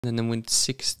And then with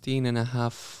 16 and a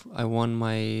half, I won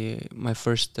my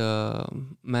first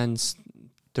men's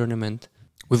tournament.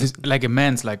 With this, like a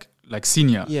men's like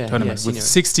senior tournament senior. with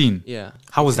 16. Yeah.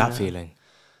 How was that feeling?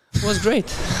 It was great.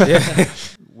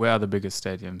 Where are the biggest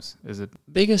stadiums? Is it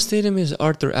Biggest stadium is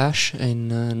Arthur Ashe in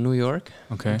New York.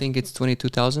 okay? I think it's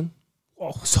 22,000.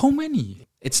 Oh, so many.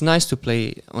 It's nice to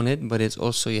play on it, but it's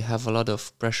also you have a lot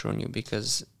of pressure on you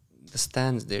because the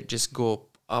stands they just go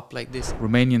up like this.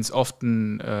 Romanians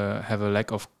often have a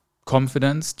lack of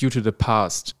confidence due to the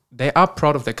past. They are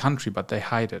proud of their country, but they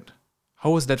hide it.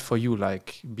 How was that for you,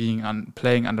 like being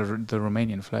playing under the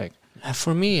Romanian flag?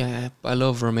 For me, I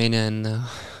love Romania, and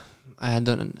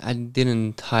I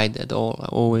didn't hide at all. I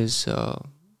always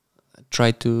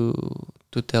tried to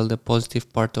tell the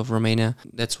positive part of Romania.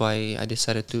 That's why I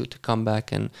decided to come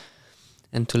back and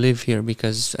to live here,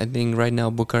 because I think right now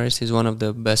Bucharest is one of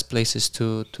the best places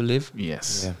to live.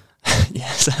 Yes. Yeah.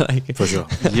 Yes, I like it. For sure.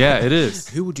 Yeah, it is.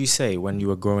 Who would you say when you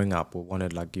were growing up or one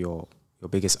of like your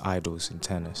biggest idols in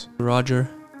tennis? Roger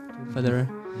Federer.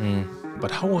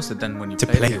 But how was it then when you To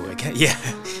played play it? with again? Yeah.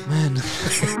 Man.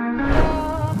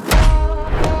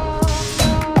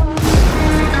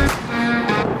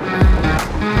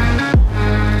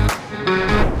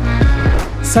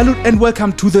 Salute and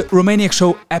welcome to the Romaniac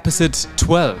Show episode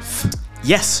 12.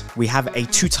 Yes, we have a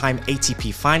two-time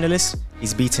ATP finalist.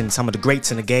 He's beaten some of the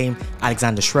greats in the game,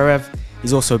 Alexander Zverev.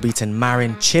 He's also beaten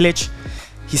Marin Cilic.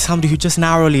 He's somebody who just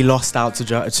narrowly lost out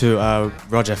to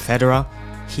Roger Federer.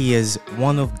 He is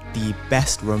one of the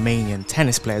best Romanian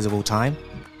tennis players of all time,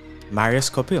 Marius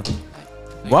Copil.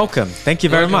 Welcome. Thank you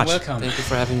very much. Welcome. Thank you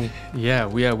for having me. Yeah,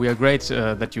 we are great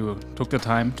that you took the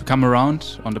time to come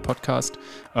around on the podcast.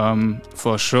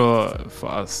 For sure, for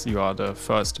us, you are the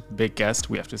first big guest.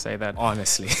 We have to say that.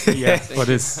 Honestly. Yeah, for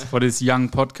this young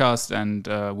podcast, and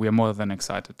we are more than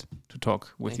excited to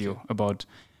talk with Thank you about.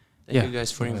 Thank you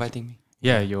guys for inviting me.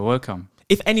 Yeah, you're welcome.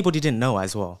 If anybody didn't know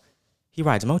as well, he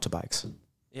rides motorbikes.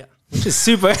 Yeah. Which is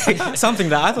super, something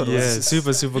that I thought Yes. was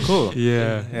super, super cool.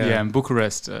 Yeah, in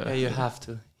Bucharest. Yeah, you have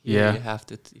to. Yeah. You have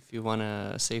to if you want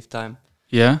to save time.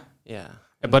 Yeah. Yeah.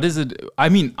 But is it? I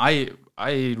mean, I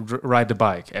ride the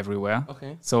bike everywhere.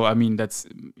 Okay. So I mean that's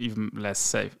even less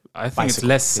safe. I think it's Bicycle,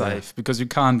 less safe because you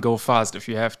can't go fast if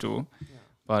you have to. Yeah.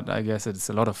 But I guess it's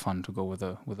a lot of fun to go with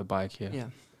a bike here. Yeah.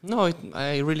 No,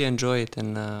 I really enjoy it,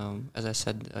 and as I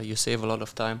said, you save a lot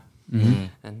of time,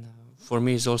 and for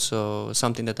me, it's also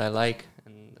something that I like,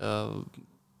 and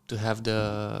to have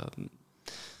the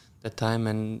time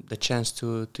and the chance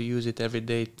to use it every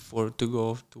day to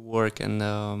go to work and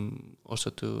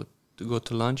also to go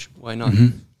to lunch. Why not?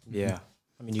 Yeah.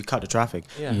 I mean, you cut the traffic,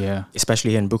 Yeah.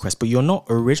 especially here in Bucharest. But you're not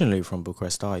originally from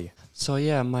Bucharest, are you? So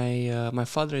yeah, my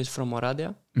father is from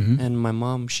Oradea, and my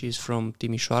mom, she's from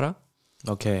Timișoara.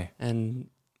 Okay. And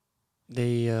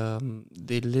they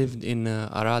lived in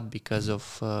Arad because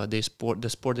of the sport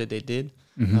that they did.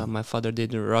 My father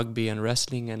did rugby and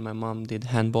wrestling, and my mom did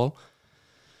handball.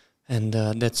 And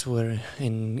that's where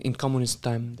in communist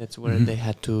time, that's where they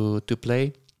had to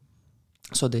play.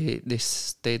 So they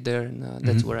stayed there, and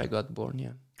that's where I got born.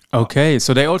 Yeah. Okay,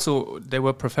 so they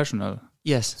were professional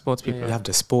Yes. sports people. You have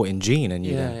the sporting gene in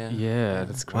you then. Yeah. Yeah,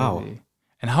 that's crazy. Wow.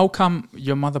 And how come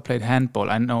your mother played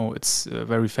handball? I know it's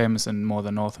very famous in more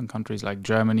the northern countries like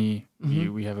Germany.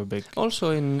 We have a big. Also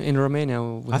in Romania,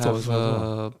 we I thought have it was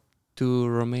well. two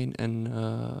Romanian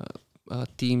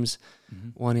teams.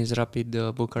 One is Rapid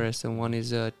Bucharest, and one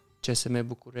is CSM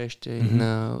București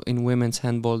in women's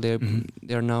handball.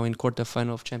 They're now in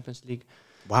quarterfinal of Champions League.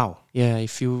 Wow. Yeah,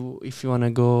 if you want to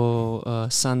go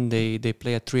Sunday, they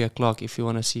play at 3:00. If you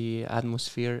want to see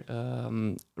atmosphere,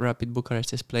 Rapid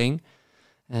Bucharest is playing,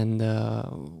 and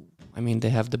I mean they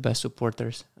have the best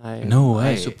supporters. No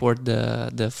way. I support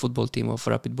the football team of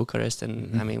Rapid Bucharest,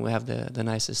 and I mean we have the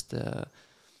nicest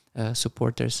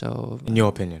supporters. So, In your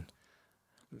opinion?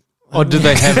 Or do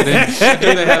they have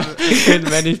it in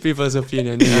many people's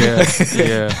opinion?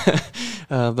 Yeah.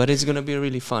 But it's gonna be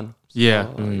really fun. Yeah.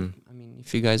 So, I mean,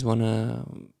 if you guys wanna.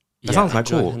 That sounds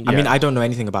like enjoy cool. handball. I mean, I don't know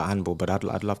anything about handball, but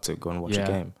I'd love to go and watch a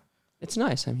game. It's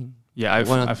nice. I mean, Yeah, I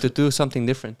wanted to do something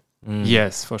different.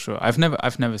 Yes, for sure. I've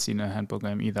never seen a handball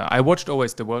game either. I watched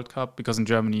always the World Cup because in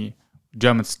Germany,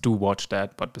 Germans do watch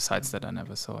that, but besides that, I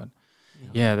never saw it.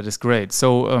 Yeah, that is great. So,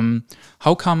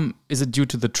 how come is it due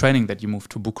to the training that you moved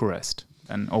to Bucharest,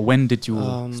 or when did you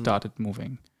started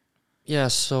moving? Yeah,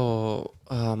 so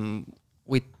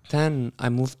with 10, I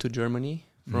moved to Germany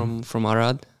from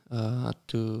Arad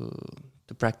to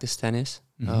practice tennis,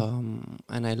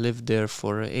 and I lived there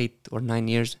for 8 or 9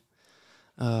 years.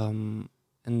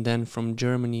 And and then from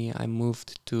Germany I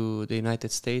moved to the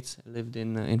United States. I lived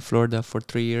in Florida for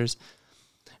 3 years,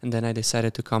 and then I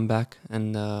decided to come back.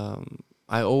 And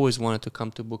I always wanted to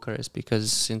come to Bucharest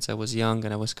because since I was young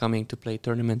and I was coming to play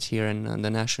tournaments here and the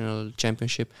national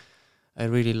championship, I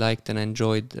really liked and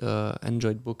enjoyed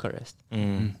Bucharest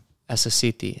as a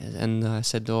city. And I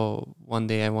said, oh, one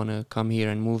day I want to come here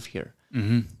and move here.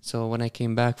 So when I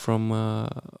came back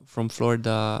from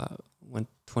Florida, when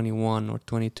 21 or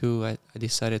 22, I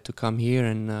decided to come here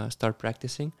and start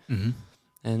practicing.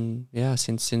 And yeah,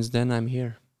 since then I'm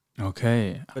here.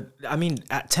 Okay. But I mean,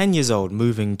 at 10 years old,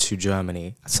 moving to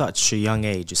Germany at such a young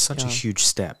age is such a huge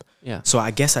step. Yeah. So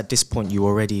I guess at this point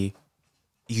you're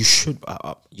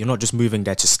not just moving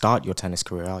there to start your tennis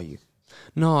career, are you?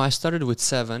 No, I started with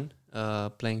 7,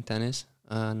 playing tennis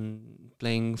and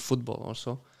playing football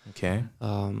also. Okay.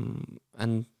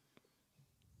 And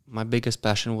my biggest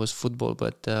passion was football,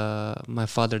 but my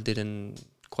father didn't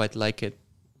quite like it.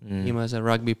 Him as a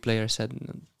rugby player said,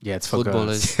 "Yeah, it's for football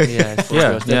girls." It's for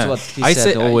girls. That's what he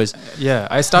said always.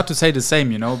 I start to say the same,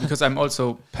 because I'm also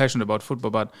passionate about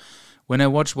football. But when I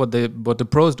watch what the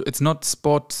pros do, it's not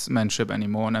sportsmanship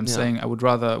anymore. And I'm saying I would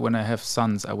rather, when I have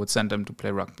sons, I would send them to play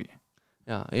rugby.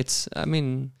 Yeah, it's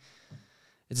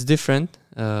different,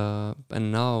 and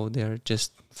now they're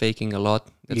just faking a lot.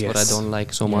 That's what I don't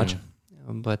like so much.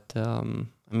 But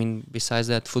besides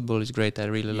that, football is great. I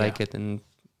really like it and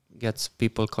gets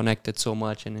people connected so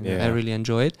much, and I really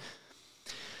enjoy it.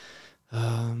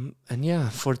 And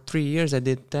for 3 years I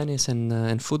did tennis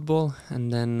and football,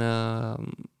 and then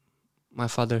my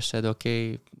father said,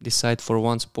 "Okay, decide for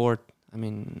one sport."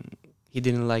 He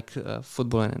didn't like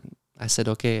football, and I said,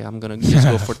 "Okay, I'm gonna just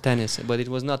go for tennis." But it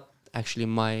was not actually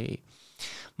my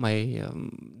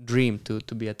dream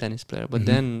to be a tennis player. But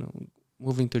then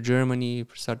moving to Germany,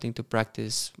 starting to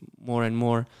practice more and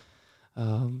more,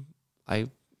 I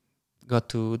got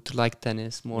to like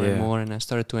tennis more and more, and I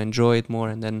started to enjoy it more.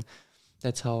 And then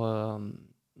that's how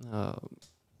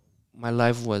my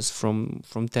life was from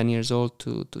 10 years old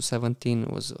to 17.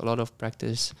 It was a lot of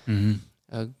practice,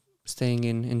 staying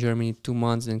in Germany 2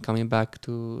 months, then coming back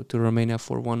to Romania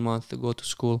for 1 month to go to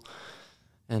school,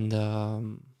 and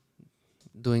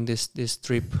doing this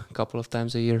trip a couple of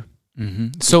times a year.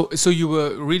 So you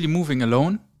were really moving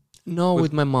alone? No,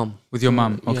 with my mom. With your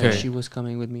mom, okay. Yeah, she was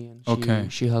coming with me,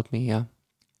 and she helped me, yeah.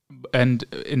 And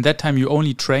in that time you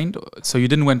only trained, so you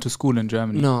didn't went to school in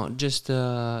Germany? No, just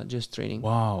training.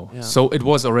 Wow. Yeah. So it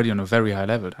was already on a very high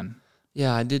level then?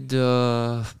 Yeah, I did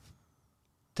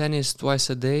tennis twice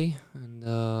a day, and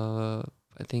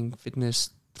I think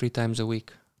fitness 3 times a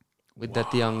week with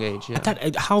that young age. Yeah.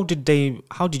 How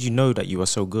did you know that you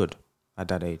were so good at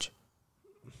that age?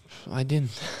 I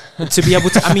didn't. To be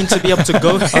able to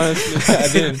go. Honestly, I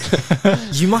didn't.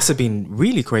 You must have been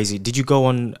really crazy. Did you go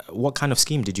on, what kind of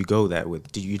scheme did you go there with?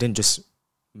 You didn't just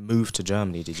move to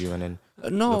Germany, did you? And then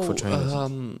look for trainers?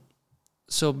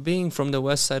 So being from the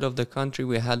west side of the country,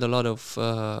 we had a lot of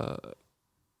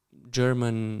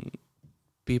German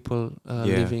people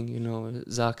living,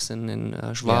 Sachsen and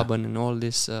Schwaben and all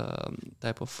this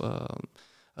type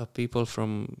of people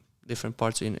from different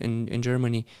parts in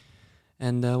Germany.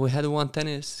 And we had one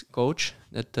tennis coach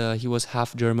that he was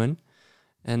half German,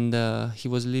 and he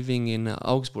was living in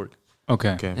Augsburg.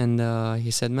 Okay. And he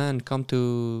said, "Man, come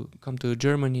to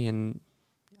Germany, and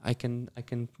I can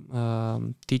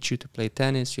teach you to play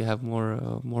tennis. You have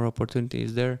more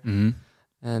opportunities there,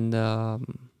 and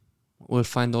we'll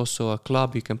find also a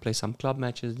club. You can play some club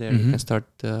matches there. You can start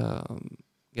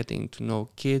getting to know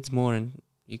kids more, and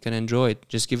you can enjoy it.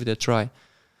 Just give it a try."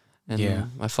 And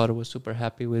my father was super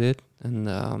happy with it, and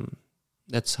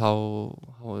that's how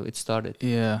it started.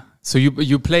 Yeah. So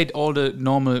you played all the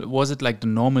normal. Was it like the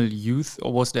normal youth,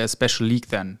 or was there a special league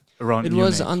then around? It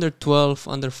was under 12,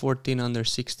 under 14, under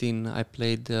 16. I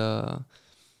played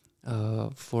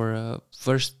for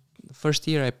first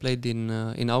year. I played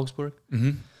in Augsburg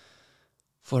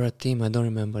for a team. I don't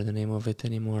remember the name of it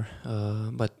anymore.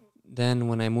 But then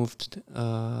when I moved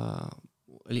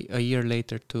a year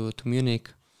later to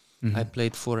Munich. I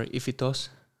played for Ifitos,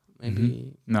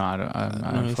 maybe. No, I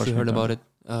don't know if you heard about it.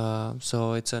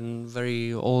 So it's a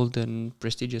very old and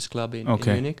prestigious club in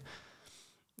Munich.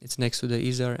 It's next to the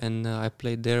Isar, and I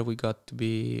played there. We got to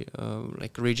be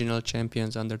like regional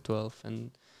champions under 12,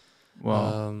 and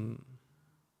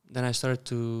then I started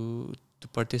to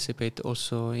participate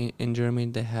also in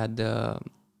Germany. They had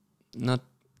not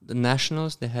the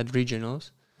nationals; they had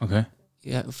regionals. Okay.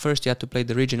 Yeah, first you had to play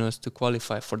the regionals to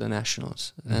qualify for the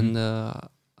nationals, and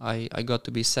I got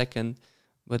to be second,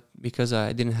 but because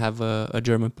I didn't have a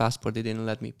German passport, they didn't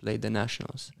let me play the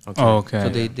nationals. Okay. Oh, okay. So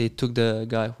they took the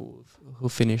guy who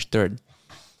finished third.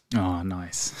 Oh,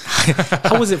 nice.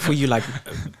 How was it for you, like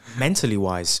mentally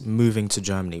wise, moving to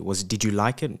Germany? Did you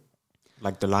like it,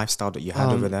 like the lifestyle that you had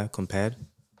over there compared?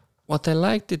 What I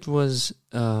liked it was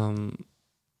the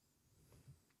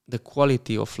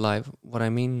quality of life. What I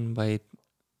mean by it,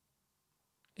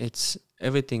 it's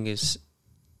everything is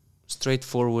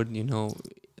straightforward, you know.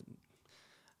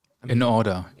 In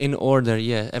order. In order,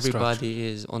 yeah. Everybody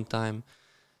is on time,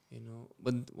 you know.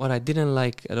 But what I didn't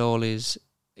like at all is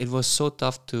it was so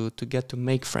tough to get to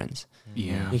make friends.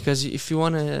 Yeah. Because if you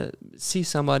want to see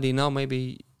somebody now,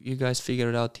 maybe you guys figure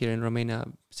it out here in Romania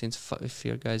if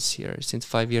you guys here since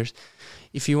 5 years.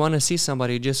 If you want to see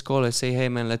somebody, just call and say, hey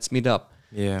man, let's meet up.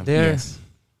 Yeah. There, Yes.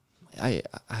 I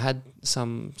had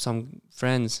some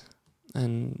friends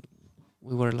and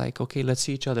we were like, okay, let's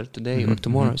see each other today or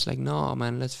tomorrow. It's like, no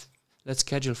man, let's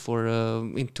schedule for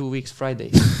in 2 weeks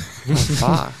Friday. Oh,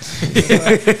 fuck.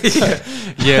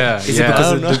 Yeah. Is it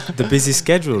because of the busy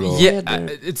schedule? Or? Yeah,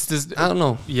 it's this. I don't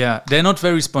know. Yeah, they're not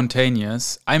very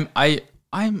spontaneous. I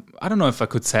don't know if I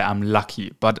could say I'm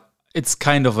lucky, but it's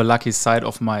kind of a lucky side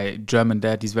of my German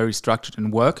dad. He's very structured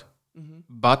in work,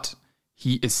 but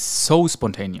he is so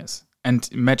spontaneous. And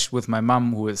matched with my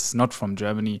mom, who is not from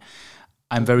Germany,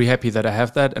 I'm very happy that I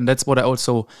have that. And that's what I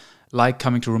also like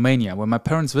coming to Romania. When my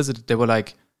parents visited, they were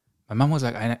like, my mom was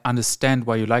like, I understand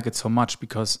why you like it so much,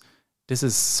 because this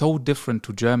is so different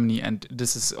to Germany. And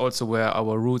this is also where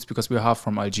our roots, because we're half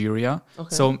from Algeria.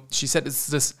 Okay. So she said it's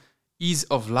this ease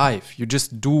of life. You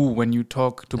just do when you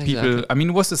talk to people. I mean,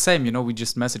 it was the same, you know, we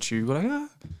just message you. You were like, yeah,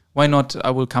 why not?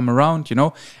 I will come around, you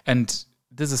know. And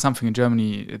this is something in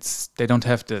Germany, they don't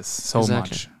have this so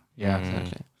much. Yeah.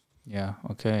 Exactly. Yeah,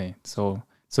 okay. So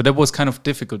that was kind of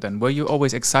difficult then. Were you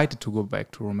always excited to go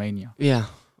back to Romania? Yeah,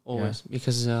 always. Yeah.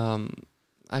 Because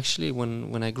actually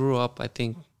when I grew up, I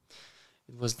think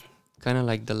it was kind of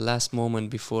like the last moment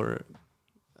before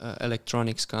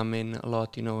electronics come in a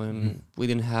lot, you know, and we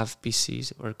didn't have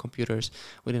PCs or computers.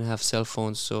 We didn't have cell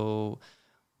phones. So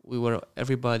we were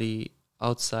everybody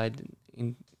outside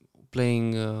in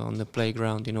playing on the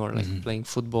playground, you know, or like playing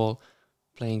football,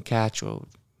 playing catch, or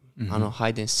I don't know,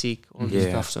 hide and seek, all this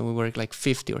stuff. So we were like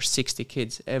 50 or 60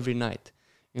 kids every night,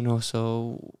 you know.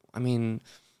 So I mean,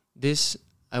 this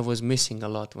I was missing a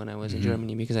lot when I was in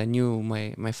Germany, because I knew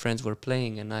my friends were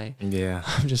playing and I'm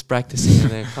just practicing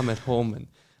and then come at home and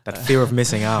that fear of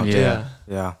missing out.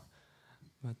 Yeah.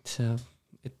 But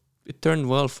it turned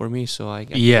well for me, so I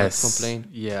can't complain.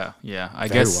 Yeah. I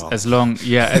Very guess well. as long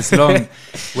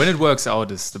when it works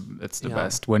out, it's the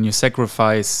best. When you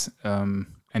sacrifice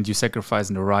and you sacrifice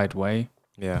in the right way,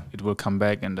 it will come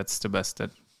back, and that's the best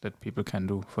that people can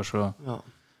do, for sure. Yeah.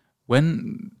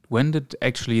 When did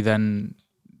actually then?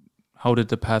 How did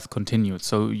the path continue?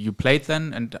 So you played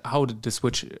then, and how did the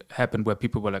switch happen where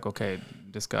people were like, okay,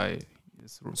 this guy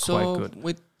is quite good? So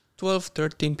with 12,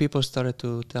 13 people started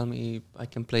to tell me I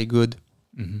can play good,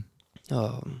 and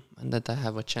that I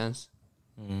have a chance.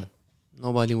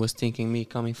 Nobody was thinking, me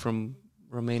coming from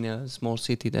Romania, a small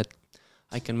city, that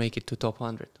I can make it to top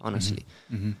 100, honestly.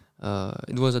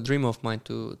 It was a dream of mine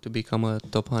to become a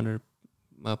top 100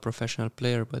 professional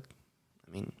player, but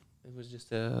I mean, it was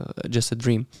just a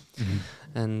dream.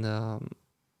 And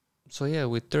so yeah,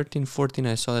 with 13, 14,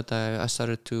 I saw that I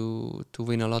started to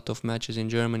win a lot of matches in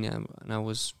Germany, and I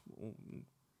was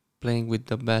playing with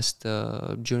the best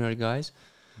junior guys.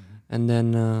 And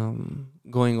then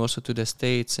going also to the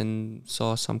States and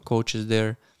saw some coaches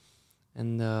there.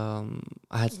 And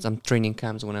I had some training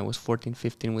camps when I was 14,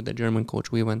 15 with the German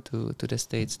coach. We went to the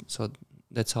States. So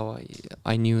that's how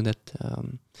I knew that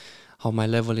how my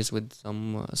level is with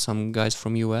some guys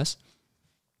from US.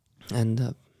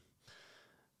 And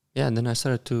and then I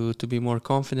started to be more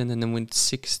confident. And then with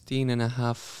 16 and a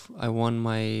half, I won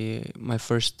my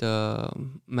first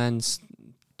men's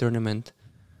tournament.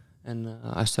 And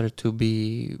I started to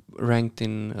be ranked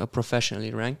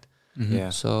professionally ranked.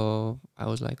 So I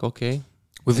was like, okay.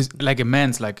 With this, like a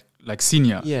man's like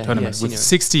senior tournament senior. with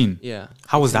 16. Yeah.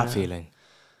 How was that feeling?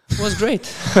 It was great.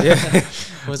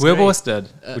 Where was that?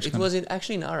 It was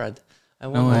actually in Arad. I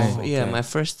No won way. my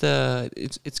first.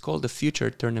 It's called the Future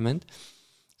Tournament.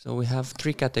 So we have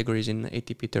 3 categories in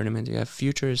ATP tournament. You have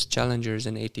Futures, Challengers,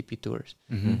 and ATP Tours.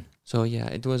 So yeah,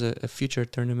 it was a Future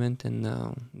tournament, and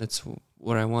that's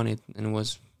where I won it, and it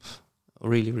was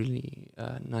really, really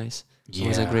nice. It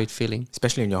was a great feeling,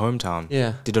 especially in your hometown.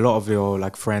 Yeah. Did a lot of your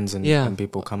friends and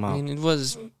people come out? I mean, it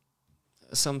was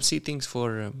some seatings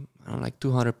for like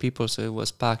 200 people, so it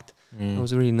was packed. It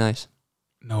was really nice.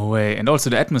 No way. And also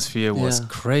the atmosphere was Yeah.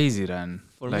 crazy then.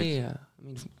 For Like- me, I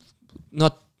mean,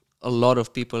 not a lot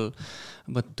of people,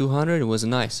 but 200 was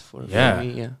nice for Yeah.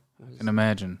 me. Yeah, I can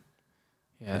imagine.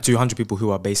 Yeah. 200 people who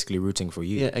are basically rooting for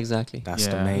you. yeah, exactly. That's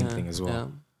the Yeah. main Yeah, thing as well. yeah.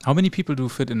 How many people do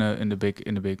fit in the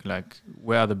big like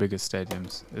where are the biggest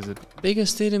stadiums? Is it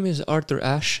Biggest stadium is Arthur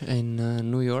Ashe in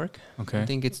New York. okay? I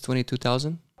think it's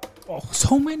 22,000. Oh,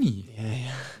 so many. Yeah,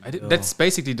 yeah. That's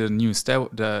basically the new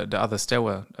the other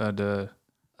stairwell. I don't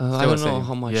Stairwell know stadium.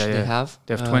 how much Yeah, they yeah. have.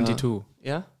 They have 22.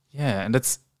 Yeah, Yeah, and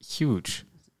that's huge.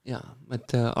 yeah.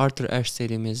 But Arthur Ashe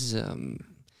Stadium is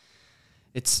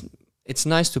it's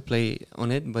nice to play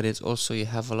on it, but it's also you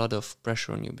have a lot of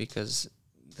pressure on you because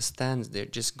the stands they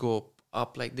just go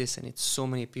up like this, and it's so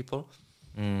many people.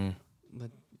 Mm.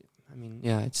 But I mean,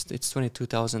 yeah, it's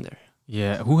 22,000 there.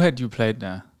 Yeah. Who had you played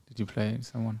there? Did you play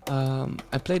someone?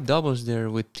 I played doubles there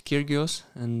with Kyrgios,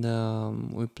 and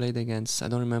we played against I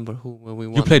don't remember who. Where we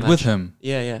won You the played with match. him.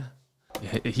 Yeah, yeah.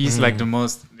 Yeah, he's like the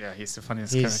most. Yeah, he's the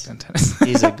funniest He's- character in tennis.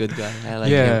 He's a good guy. I like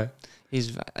yeah.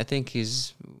 him. I think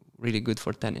he's really good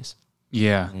for tennis.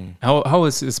 Yeah. Mm. How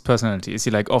is his personality? Is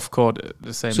he like off court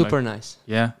the same? Super like, nice.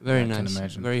 yeah. Very I can nice.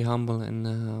 imagine. Very humble,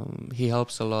 and he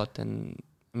helps a lot. And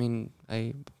I mean,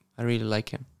 I really like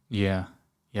him. Yeah.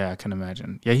 Yeah, I can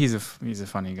imagine. Yeah, he's a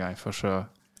funny guy for sure.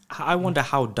 I wonder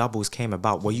how doubles came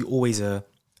about. Were you always a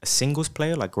singles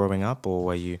player, like growing up, or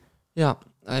were you? Yeah,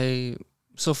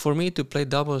 so for me to play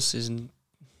doubles is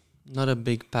not a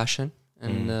big passion,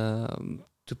 and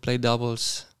to play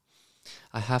doubles,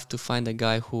 I have to find a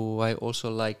guy who I also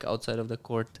like outside of the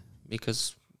court,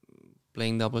 because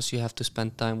playing doubles you have to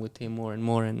spend time with him more and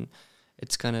more, and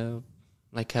it's kind of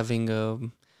like having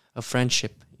a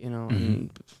friendship, you know. And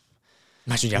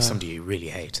Imagine you have somebody you really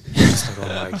hate. Just like,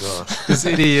 oh my god, This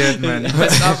idiot, man.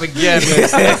 Messed up again.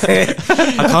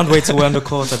 I can't wait till we're on the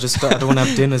court. I don't want to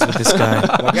have dinners with this guy.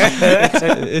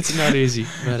 It's not easy,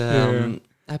 but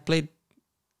I played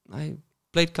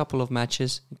a couple of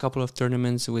matches, a couple of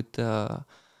tournaments with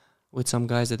some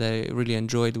guys that I really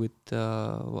enjoyed, with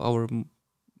our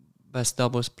best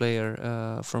doubles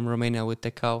player from Romania, with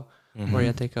Tecau,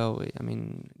 Maria Tecau. I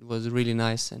mean, it was really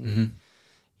nice, and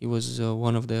he was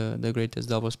one of the greatest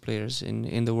doubles players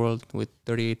in the world, with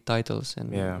 38 titles.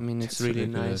 And Yeah. I mean, it's That's really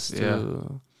ridiculous,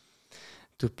 nice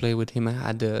to play with him. I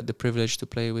had the privilege to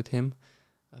play with him.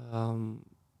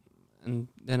 And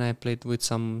then I played with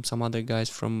some other guys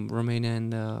from Romania,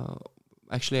 and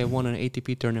actually I won an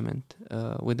ATP tournament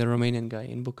with a Romanian guy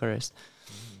in Bucharest.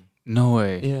 No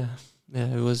way. Yeah,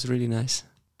 it was really nice.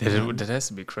 That has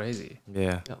to be crazy.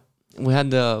 Yeah. We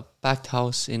had the packed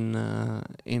house in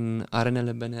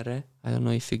Arenele BNR. I don't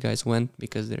know if you guys went,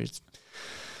 because there's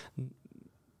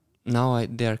now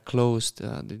they are closed.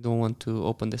 They don't want to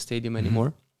open the stadium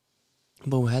anymore.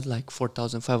 But we had like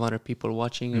 4,500 people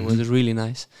watching. It was really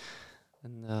nice.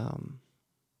 And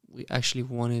we actually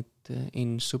won it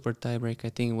in super tiebreak. I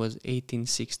think it was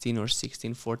 18-16 or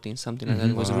 16-14, something like that.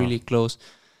 It was Wow. really close.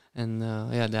 And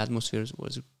the atmosphere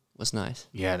was nice.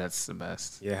 Yeah, that's the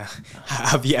best. Yeah.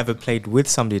 Have you ever played with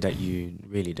somebody that you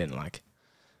really didn't like?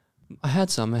 I had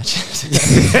some matches.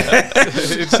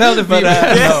 Tell the people.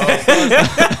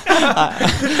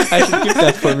 I should keep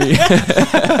that for me.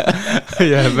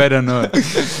 Yeah, better not.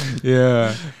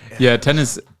 Yeah,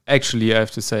 tennis, actually, I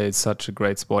have to say, it's such a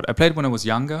great sport. I played when I was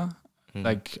younger,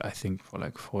 like I think for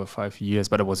like 4 or 5 years,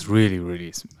 but I was really,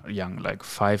 really young, like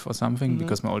 5 or something,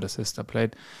 because my older sister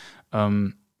played.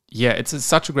 Yeah, it's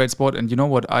such a great sport. And you know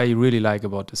what I really like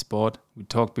about the sport? We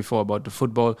talked before about the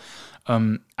football.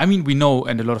 I mean, we know,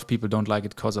 and a lot of people don't like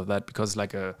it because of that, because it's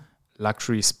like a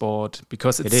luxury sport,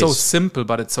 because it's so simple,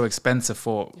 but it's so expensive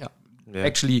for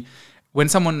actually. When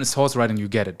someone is horse riding, you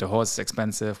get it. The horse is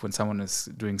expensive. When someone is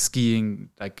doing skiing,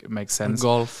 like, it makes sense.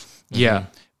 Golf. Yeah,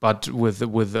 but with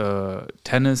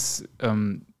tennis,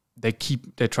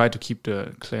 they try to keep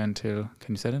the clientele.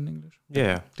 Can you say that in English?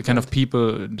 Yeah. The kind of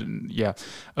people, yeah.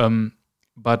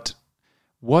 But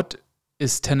what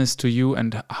is tennis to you,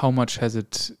 and how much has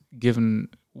it given?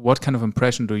 What kind of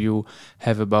impression do you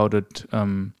have about it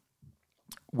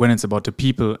when it's about the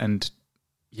people and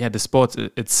the sport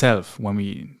itself, when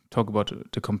we talk about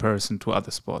the comparison to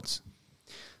other sports?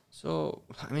 So,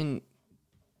 I mean,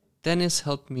 tennis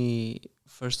helped me,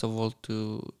 first of all,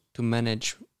 to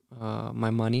manage my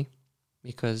money,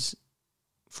 because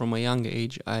from a young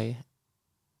age I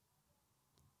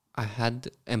had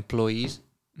employees.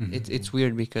 It's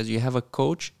weird, because you have a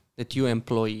coach that you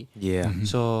employ. Yeah.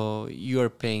 So you're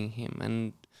paying him,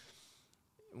 and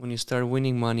when you start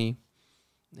winning money,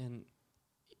 then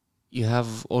you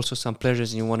have also some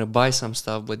pleasures and you want to buy some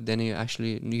stuff, but then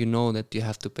you know that you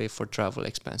have to pay for travel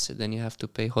expenses, then you have to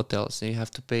pay hotels, then you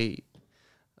have to pay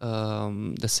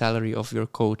the salary of your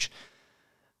coach,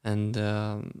 and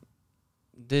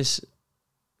this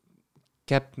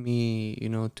kept me,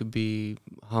 to be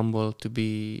humble, to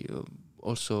be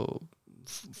also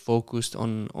focused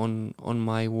on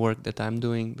my work that I'm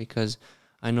doing, because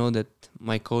I know that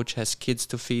my coach has kids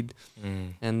to feed,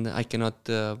 and I cannot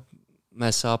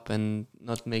mess up and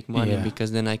not make money,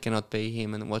 because then I cannot pay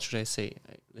him. And what should I say?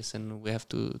 Listen, we have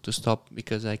to stop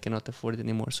because I cannot afford it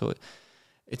anymore. So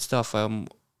it's tough.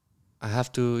 I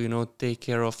have to, take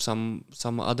care of some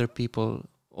other people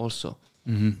also.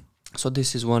 So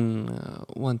this is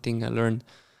one thing I learned.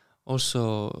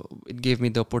 Also, it gave me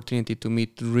the opportunity to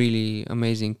meet really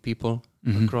amazing people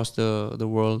across the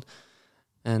world.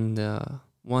 And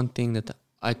one thing that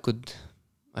I could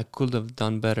have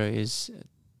done better is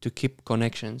to keep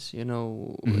connections,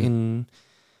 in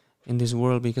this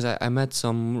world, because I met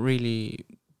some really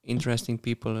interesting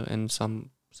people, and some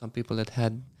people that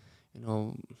had,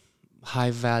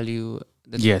 high value.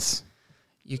 That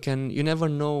you never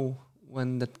know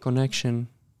when that connection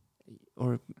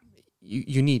or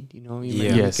you need,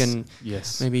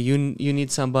 maybe you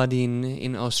need somebody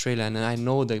in Australia, and I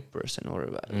know the person, or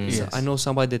I know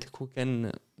somebody who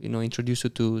can introduce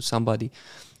you to somebody.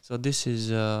 So this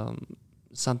is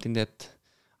something that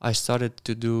I started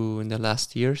to do in the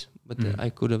last years, but I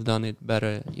could have done it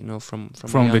better, from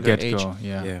the get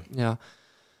get-go.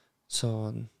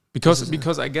 So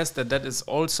because I guess that is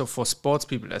also for sports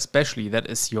people, especially, that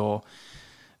is your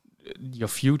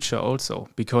future also,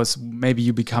 because maybe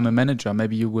you become a manager,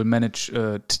 maybe you will manage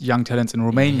young talents in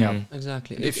Romania.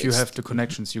 Exactly. If you have the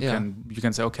connections, you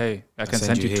can say, okay, I can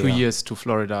send you 2 years to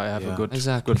Florida. I have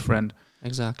a good friend.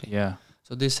 Exactly. Yeah.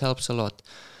 So this helps a lot.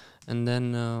 And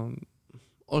then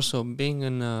also being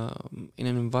in an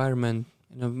environment,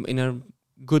 in a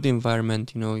good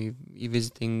environment, you're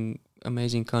visiting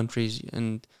amazing countries,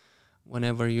 and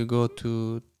whenever you go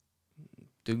to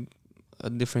a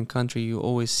different country, you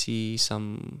always see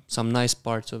some nice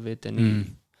parts of it, and you,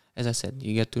 as I said,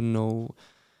 you get to know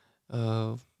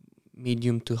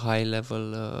medium to high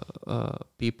level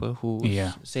people who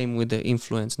same with the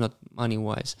influence, not money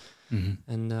wise,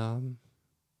 and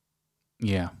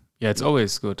it's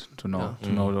always good to know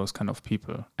those kind of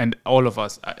people, and all of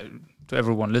us, to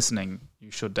everyone listening,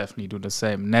 you should definitely do the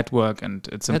same. Network, and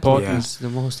it's important. It's the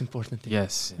most important thing.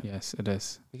 Yes, it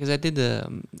is. Because I did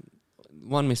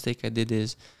one mistake I did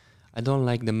is I don't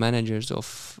like the managers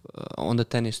of on the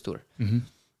tennis tour,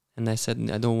 and I said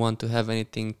I don't want to have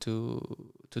anything to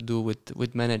do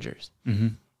with managers.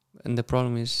 And the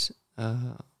problem is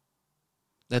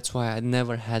that's why I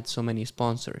never had so many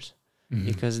sponsors,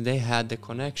 because they had the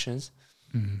connections,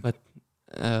 but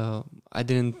I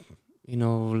didn't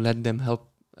let them help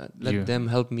them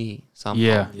help me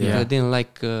somehow. I didn't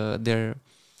like their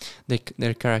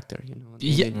character,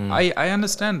 I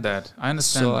understand that.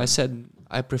 So I said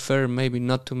I prefer maybe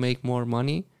not to make more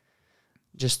money,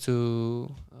 just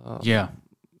to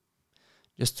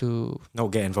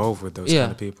not get involved with those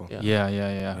kind of people.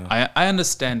 I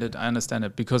understand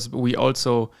it because we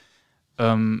also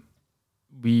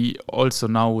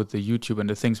now with the YouTube and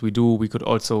the things we do, we could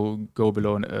also go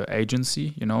below an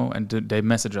agency, and they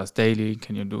message us daily.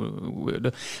 Can you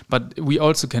do? But we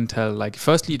also can tell, like,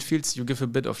 firstly, it feels you give a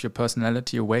bit of your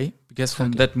personality away, because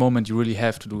from that moment you really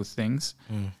have to do things.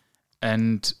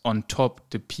 And on top,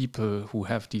 the people who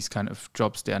have these kind of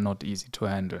jobs, they are not easy to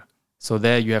handle. So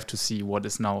there you have to see what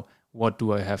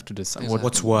do I have to decide? Exactly.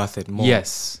 What's worth it more?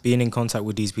 Yes. Being in contact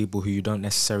with these people who you don't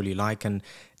necessarily like, and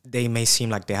they may seem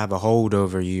like they have a hold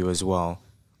over you as well.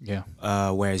 Yeah.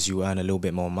 Whereas you earn a little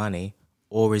bit more money.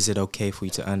 Or is it okay for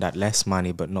you to earn that less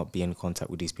money but not be in contact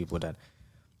with these people that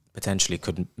potentially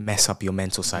could mess up your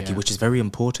mental psyche, which is very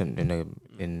important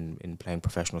in playing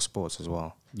professional sports as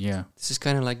well. Yeah. This is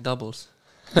kind of like doubles.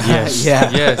 Yes.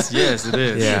 Yes, it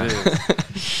is. Yeah. It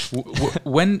is.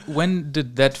 When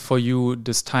did that for you,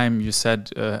 this time you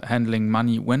said handling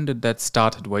money, when did that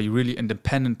started, where you really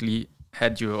independently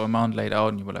had your amount laid out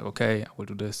and you were like, okay, I will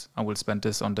do this, I will spend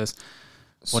this on this?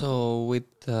 So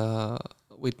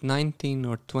with 19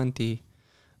 or 20,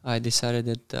 I decided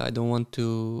that I don't want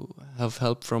to have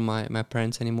help from my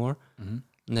parents anymore. And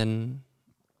then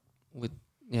with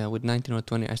 19 or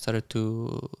 20, I started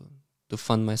to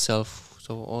fund myself.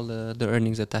 So all the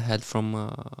earnings that I had from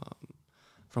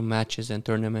matches and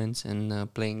tournaments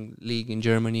and playing league in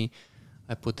Germany,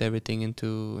 I put everything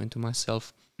into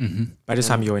myself. By this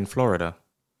time you're in Florida.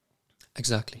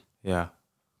 Exactly. Yeah.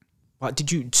 But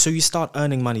so you start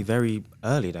earning money very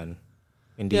early then?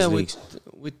 in these leagues?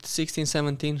 With 16,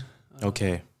 17.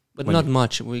 Okay. But When not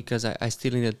much, because I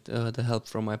still needed the help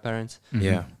from my parents.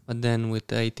 Yeah. But then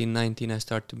with 18, 19, I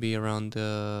started to be around,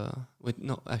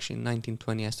 actually 19,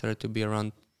 20, I started to be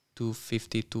around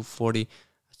 250, 240. I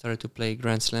started to play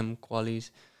Grand Slam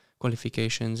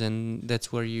qualifications, and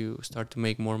that's where you start to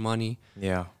make more money.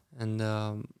 Yeah. And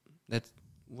that's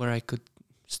where I could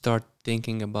start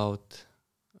thinking about,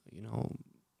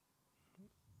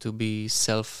 to be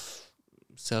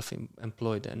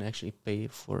self-employed and actually pay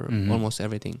for almost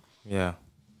everything. Yeah.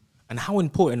 And how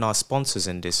important are sponsors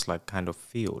in this like kind of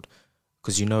field?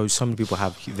 Because so many people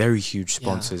have very huge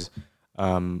sponsors,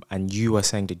 and you were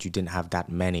saying that you didn't have that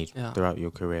many throughout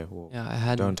your career. Or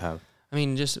I don't have. I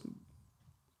mean, just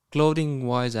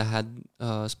clothing-wise, I had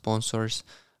sponsors.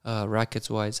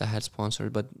 Rackets-wise, I had sponsors,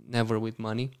 but never with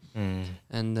money.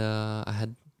 And I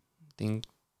had, I think,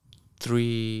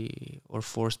 3 or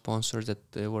 4 sponsors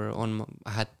that they were on. I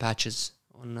had patches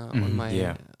on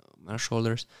my my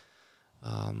shoulders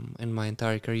in my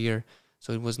entire career,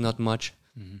 so it was not much.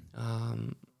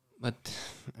 But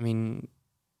I mean,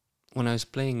 when I was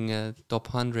playing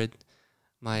top 100,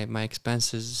 my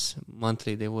expenses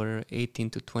monthly, they were 18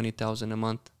 to 20,000 a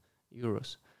month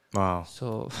euros. Wow.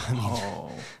 So I mean,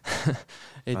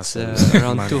 it's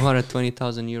around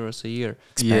 220,000 euros a year.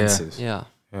 Expenses. Yeah.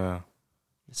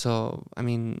 So I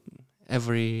mean,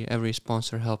 every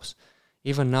sponsor helps.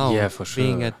 Even now, for sure.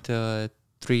 being at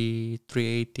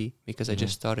 380, because I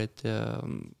just started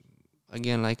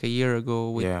again like a year ago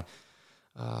with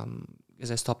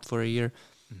because I stopped for a year,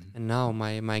 and now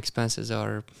my expenses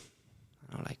are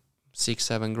like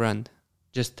 6-7 grand,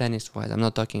 just tennis wise. I'm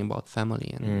not talking about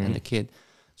family and the kid.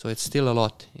 So it's still a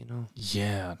lot,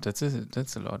 Yeah, that's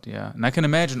a lot, yeah. And I can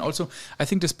imagine also, I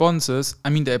think the sponsors, I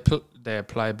mean, they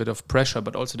apply a bit of pressure,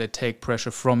 but also they take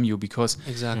pressure from you, because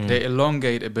they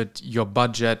elongate a bit your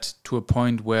budget to a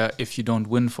point where if you don't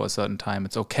win for a certain time,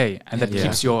 it's okay. And that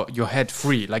keeps your head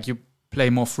free. Like you play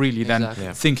more freely than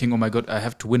thinking, oh my God, I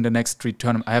have to win the next 3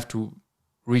 tournaments. I have to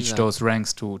reach those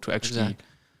ranks to actually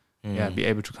be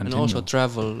able to continue. And also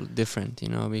travel different,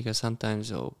 because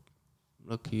sometimes,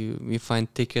 look, you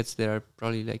find tickets that are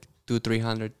probably like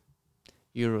 200-300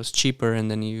 euros cheaper, and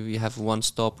then you have 1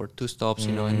 stop or 2 stops,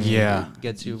 and it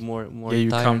gets you more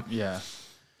tired.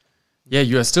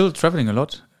 You are still traveling a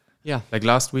lot. Yeah. Like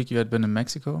last week you had been in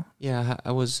Mexico. Yeah,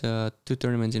 I was 2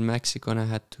 tournaments in Mexico, and I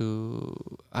had to,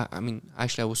 I mean,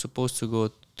 actually I was supposed to go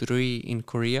 3 in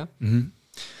Korea,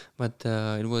 but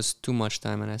it was too much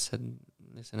time, and I said,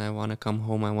 listen, I want to come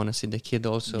home. I want to see the kid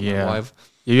also, my wife.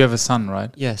 You have a son, right?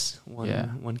 Yes,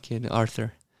 one kid,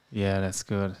 Arthur. Yeah, that's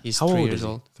good. He's How 3 old years is he?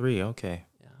 old. 3, okay.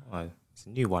 Yeah. Well, it's a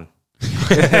new one.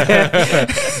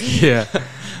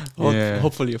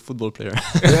 Hopefully a football player.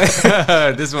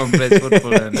 This one plays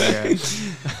football. And,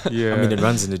 I mean, it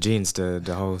runs in the genes,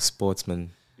 the whole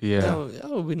sportsman. Yeah. That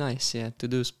would be nice, to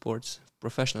do sports,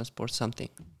 professional sports, something,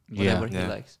 whatever he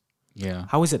likes. Yeah.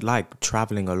 How is it like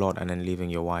traveling a lot and then leaving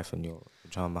your wife and your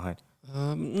child behind?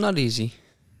 Not easy.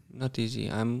 Not easy.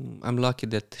 I'm lucky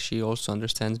that she also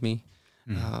understands me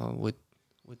with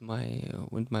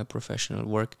my professional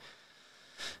work,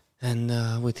 and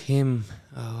with him,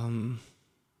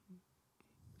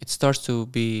 it starts to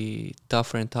be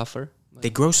tougher and tougher. They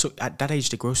grow so at that age.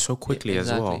 They grow so quickly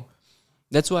as well.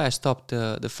 That's why I stopped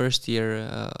the first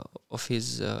year of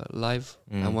his life.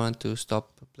 I wanted to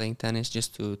stop playing tennis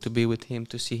just to be with him,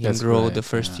 to see him grow the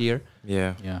first year.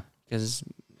 Yeah. Because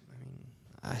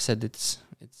I said it's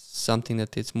something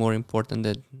that it's more important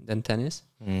than tennis.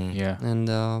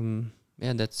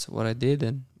 And that's what I did,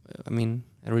 and I mean,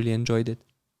 I really enjoyed it,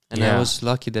 and I was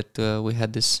lucky that we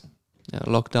had this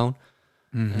lockdown.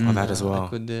 And, that as well.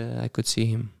 I could see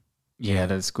him. Yeah,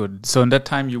 that's good. So in that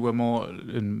time you were more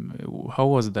in, how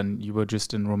was it then? You were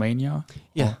just in Romania?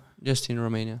 Yeah, just in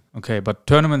Romania. Okay, but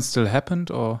tournaments still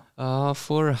happened, or?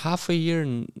 For half a year,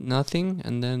 nothing,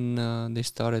 and then they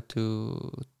started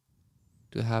to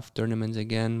have tournaments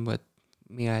again. But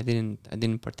me, I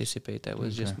didn't participate. I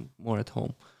was just more at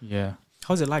home. Yeah.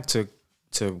 How's it like to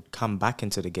come back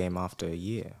into the game after a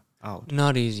year out?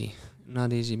 Not easy,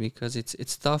 because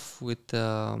it's tough with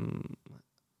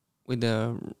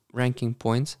the ranking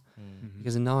points,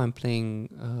 because now I'm playing.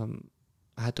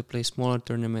 I had to play smaller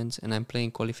tournaments, and I'm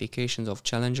playing qualifications of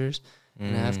challengers,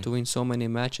 and I have to win so many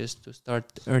matches to start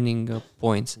earning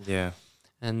points. Yeah,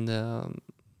 and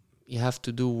you have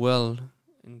to do well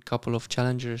in a couple of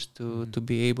challengers to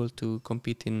be able to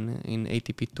compete in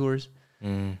ATP tours,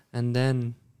 and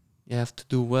then you have to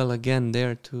do well again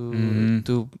there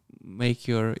to make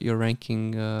your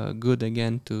ranking good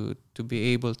again, to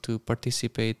be able to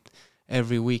participate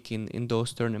every week in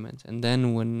those tournaments. And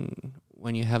then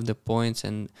when you have the points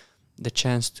and the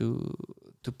chance to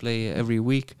play every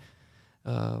week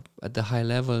at the high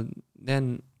level,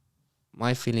 then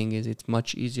my feeling is it's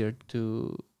much easier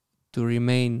to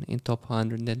remain in top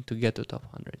 100 than to get to top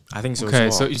 100. I think so. Okay,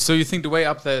 as well. so you think the way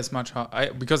up there is much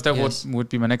harder? Because that Yes. would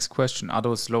be my next question. Are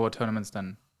those lower tournaments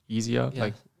then easier? Yeah.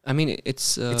 Like, I mean,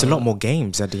 it's it's a lot more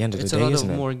games at the end of the it's day, a lot isn't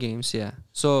of it? more games, yeah.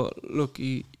 So look,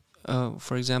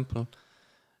 for example,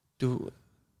 to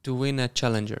win a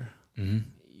challenger,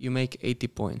 you make 80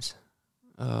 points,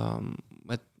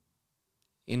 but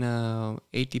in a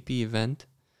ATP event,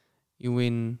 you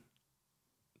win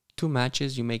 2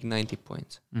 matches, you make 90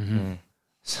 points.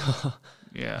 So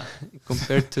yeah.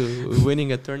 compared to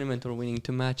winning a tournament or winning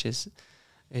 2 matches,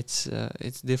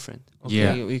 it's different. Okay,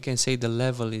 Yeah. you can say the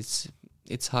level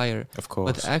it's higher, Of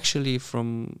course. but actually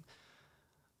from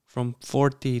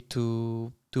 40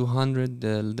 to 200,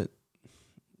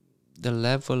 the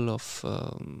level of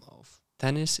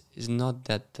tennis is not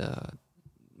that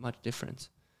much difference.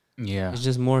 Yeah. It's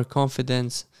just more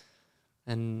confidence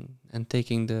and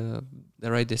taking the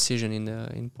right decision in the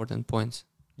important points.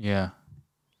 Yeah.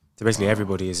 So basically,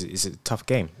 everybody is a tough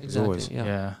game. As Exactly. always.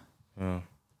 Yeah. Yeah.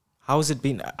 How has it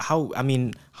been? How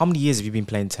many years have you been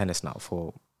playing tennis now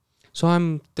for? So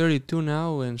I'm 32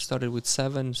 now and started with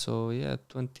 7. So yeah,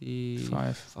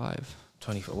 25.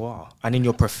 24. Wow. And in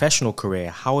your professional career,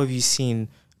 how have you seen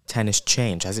tennis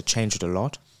change? Has it changed a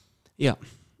lot? Yeah,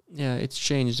 it's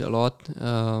changed a lot.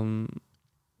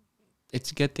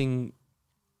 It's getting,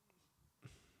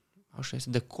 how should I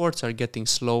say, the courts are getting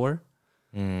slower.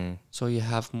 So you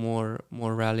have more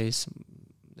rallies.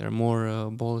 There are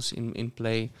more balls in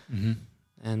play,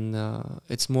 and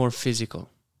it's more physical.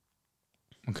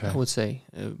 Okay. I would say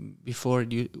before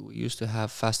you used to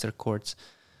have faster courts,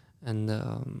 and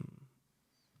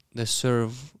the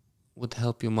serve would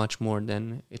help you much more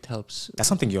than it helps. That's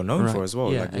something you're known for as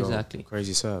well. Yeah, like your exactly.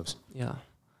 Crazy serves. Yeah,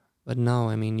 but now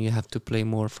I mean you have to play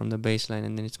more from the baseline,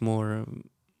 and then it's more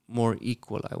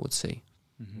equal, I would say.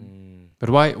 But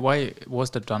why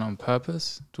was that done on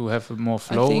purpose? To have more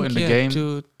flow I think, in the game?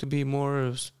 to be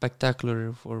more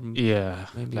spectacular for Yeah,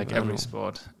 maybe, like I don't every know.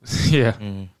 sport. Yeah.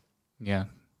 Yeah.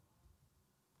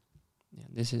 Yeah,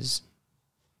 this is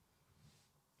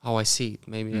how I see it.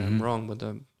 Maybe I'm wrong, but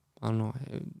I don't know.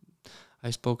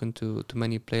 I've spoken to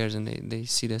many players, and they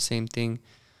see the same thing.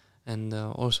 And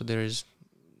also there is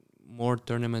more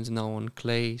tournaments now on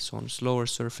clay, so on slower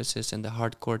surfaces, and the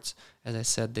hard courts, as I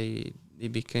said, they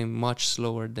became much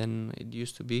slower than it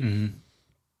used to be.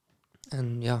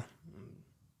 And yeah,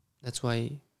 that's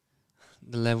why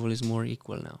the level is more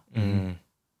equal now.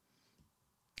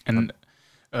 And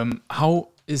how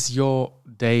is your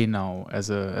day now as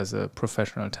a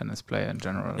professional tennis player in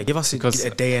general? Yeah, give us a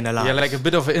day in a life. Yeah, like a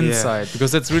bit of insight,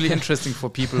 because that's really interesting for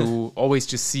people who always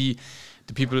just see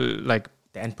the people like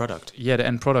the end product. Yeah, the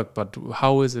end product. But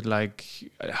how is it like?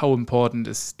 How important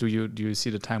do you see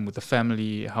the time with the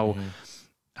family?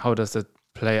 How does that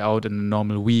play out in a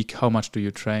normal week? How much do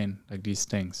you train? Like these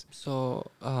things.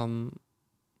 So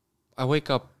I wake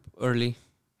up early,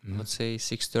 let's say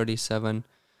 6:30, 7,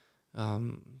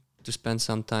 to spend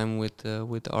some time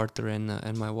with Arthur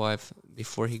and my wife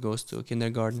before he goes to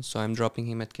kindergarten. So I'm dropping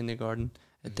him at kindergarten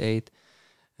at 8,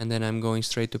 and then I'm going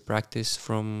straight to practice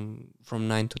from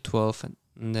 9 to 12,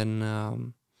 and then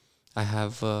I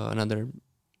have another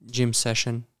gym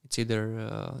session. It's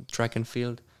either track and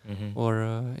field or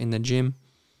in the gym,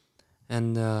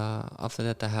 and after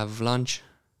that I have lunch,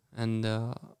 and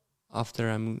after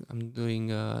I'm doing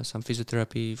some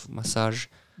physiotherapy, massage,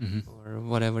 or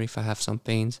whatever if I have some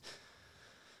pains,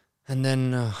 and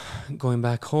then going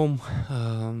back home,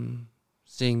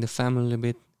 seeing the family a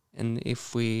bit, and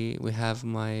if we have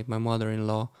my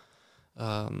mother-in-law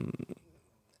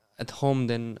at home,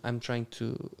 then I'm trying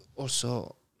to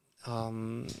also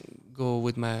go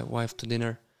with my wife to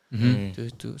dinner.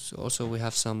 So also we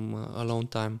have some alone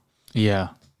time. Yeah.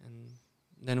 And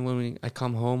then when I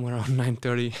come home around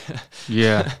 9:30,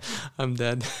 yeah, I'm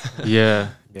dead. Yeah,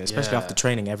 especially after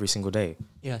training every single day.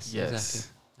 Yes, exactly.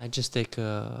 I just take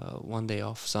one day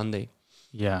off, Sunday.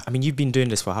 Yeah. I mean, you've been doing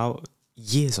this for how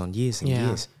years on years and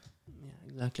years.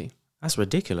 Yeah, exactly. That's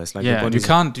ridiculous. Like yeah, you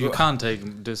can't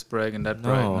take this break and that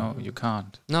break. No, you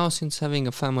can't. Now, since having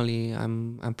a family,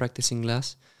 I'm practicing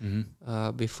less.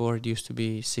 Before it used to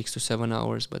be 6 to 7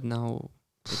 hours, but now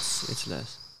it's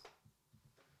less.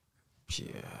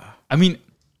 Yeah. I mean,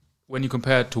 when you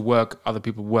compare it to work, other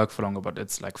people work for longer, but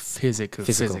it's like physical.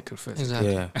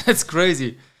 Exactly. Yeah. It's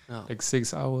crazy. No. Like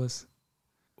 6 hours.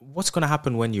 What's going to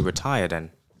happen when you retire then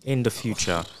in the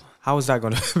future? How is that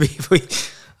going to be for you?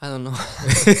 I don't know.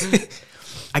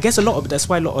 I guess that's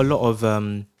why a lot of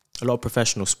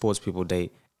professional sports people, they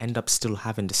end up still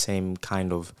having the same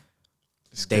kind of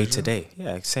day to day.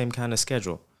 Yeah, same kind of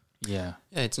schedule. Yeah.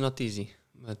 Yeah, it's not easy,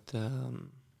 but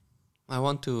I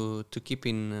want to keep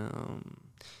to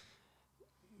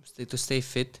stay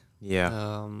fit.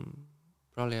 Yeah.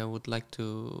 Probably I would like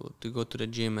to go to the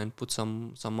gym and put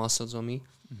some muscles on me,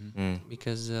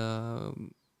 because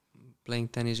playing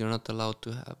tennis, you're not allowed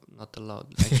to have, actually,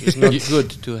 it's not good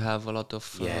to have a lot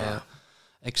of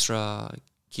extra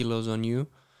kilos on you.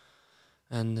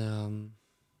 And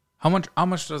how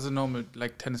much does a normal,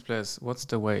 like, tennis players, what's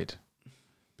the weight?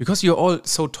 Because you're all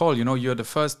so tall, you know, you're the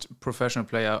first professional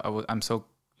player I'm so,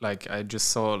 like, I just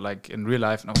saw, like, in real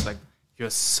life, and I was like,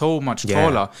 you're so much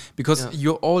taller, because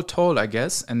you're all tall, I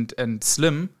guess, and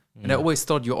slim, and I always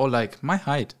thought you're all like my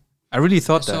height. I really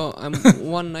thought that. So I'm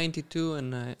 192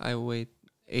 and I weigh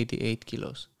 88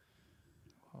 kilos.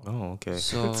 Oh, okay.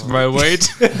 So It's my weight.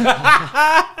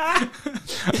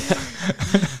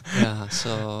 yeah,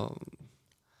 so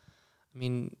I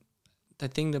mean, I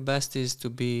think the best is to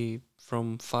be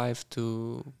from 5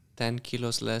 to 10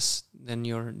 kilos less than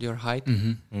your height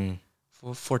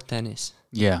for tennis.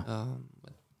 Yeah.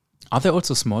 But Are there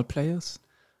also small players?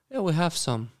 yeah, we have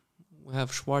some. We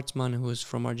have Schwartzman, who is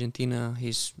from Argentina.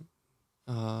 He's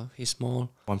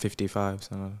small. 155.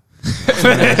 So. No,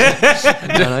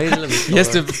 he's a little bit Yes,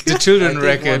 taller. the children I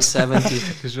think record. 170.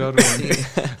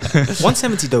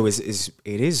 170 though is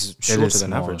shorter than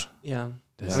small. average. Yeah.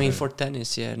 That's I mean, right. for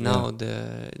tennis, now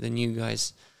the new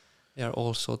guys, they are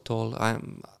all so tall.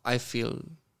 I feel,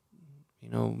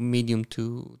 medium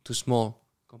to small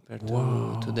compared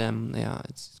to them. Yeah,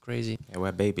 it's crazy. Yeah,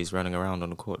 we're babies running around on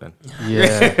the court then.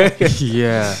 Yeah.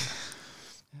 Yeah.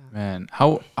 Man,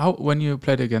 how when you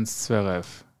played against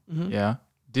Zverev, yeah,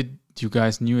 did you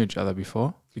guys knew each other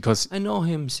before? Because I know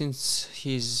him since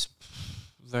he's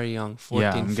very young, 14,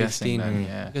 yeah, I'm 15. guessing then,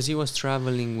 yeah. Because he was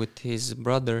traveling with his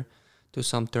brother to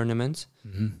some tournaments.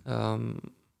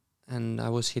 And I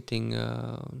was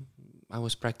I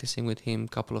was practicing with him a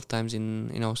couple of times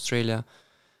in Australia.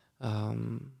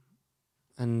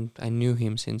 And I knew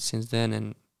him since then.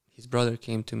 And his brother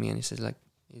came to me and he said, like,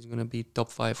 he's going to be top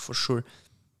 5 for sure.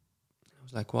 I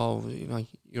was like, wow,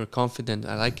 you're confident.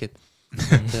 I like it.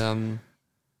 And,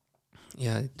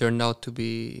 yeah, it turned out to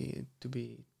be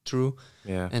true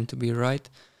and to be right.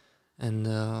 And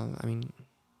I mean,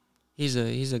 he's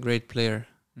a great player.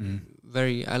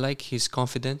 I like his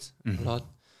confidence a lot.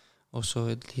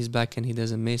 Also, his backhand, he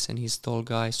doesn't miss, and he's tall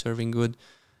guy, serving good.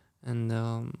 And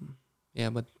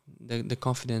but the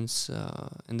confidence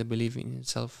and the belief in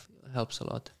itself helps a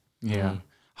lot. Yeah.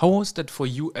 How was that for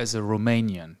you as a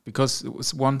Romanian? Because it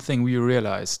was one thing we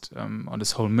realized on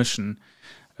this whole mission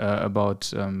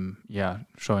about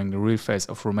showing the real face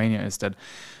of Romania is that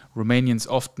Romanians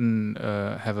often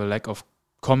have a lack of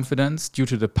confidence due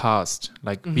to the past,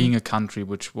 like being a country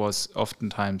which was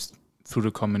oftentimes through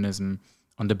the communism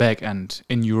on the back end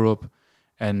in Europe,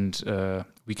 and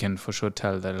we can for sure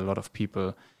tell that a lot of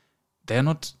people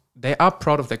they are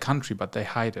proud of their country, but they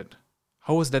hide it.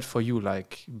 How was that for you,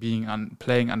 like being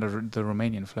playing under the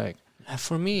Romanian flag?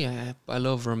 For me, I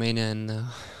love Romania, and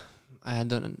I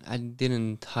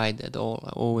didn't hide at all.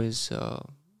 I always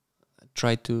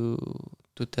try to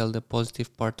tell the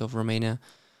positive part of Romania,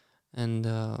 and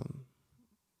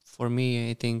for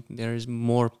me, I think there is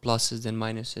more pluses than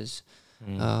minuses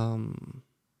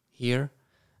here,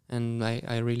 and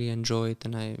I really enjoy it,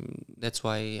 and that's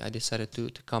why I decided to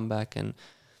come back and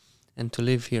to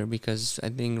live here, because I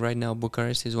think right now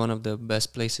Bucharest is one of the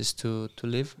best places to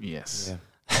live. Yes. Yeah.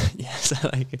 Yes,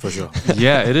 I like it. For sure.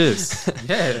 Yeah, it is.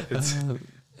 Yeah.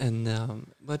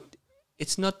 But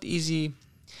it's not easy,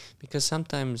 because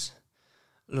sometimes,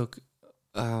 look,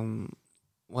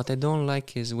 what I don't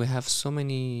like is we have so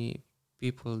many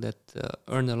people that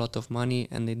earn a lot of money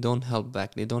and they don't help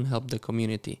back. They don't help the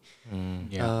community.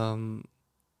 Yeah.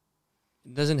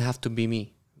 It doesn't have to be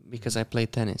me, because I play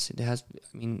tennis.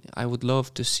 I would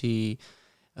love to see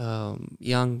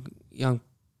young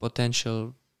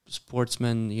potential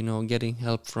sportsmen, getting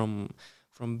help from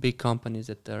big companies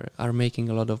that are making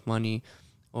a lot of money,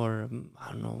 or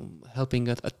I don't know, helping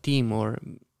a team, or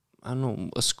I don't know,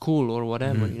 a school or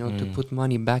whatever, to put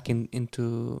money back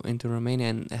into Romania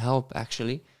and help.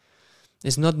 Actually,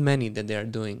 there's not many that they are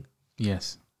doing.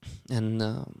 Yes. And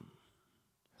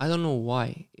I don't know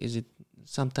why. Is it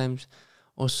sometimes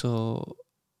also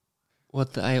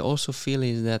what I also feel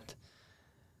is that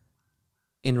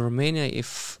in Romania,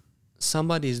 if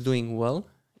somebody is doing well,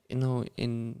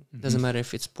 doesn't matter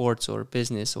if it's sports or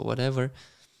business or whatever,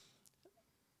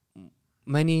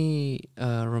 many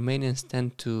Romanians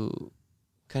tend to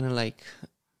kind of like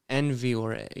envy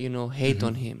or hate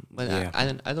on him, but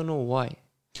I don't know why.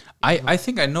 I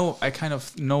think I kind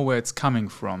of know where it's coming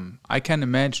from. I can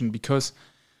imagine, because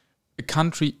a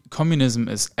country, communism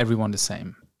is everyone the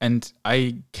same. And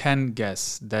I can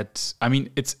guess that, I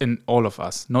mean, it's in all of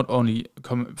us, not only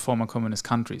former communist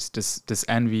countries, this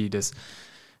envy, this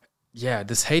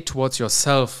hate towards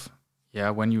yourself. Yeah,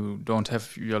 when you don't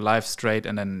have your life straight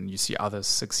and then you see others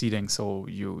succeeding, so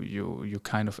you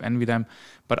kind of envy them.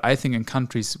 But I think in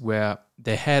countries where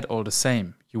they had all the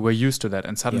same, you were used to that,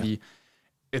 and suddenly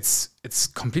it's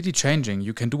completely changing.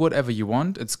 You can do whatever you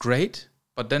want, it's great,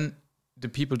 but then the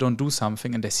people don't do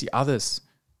something and they see others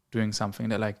doing something.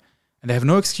 They're like, and they have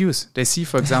no excuse. They see,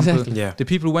 for example, the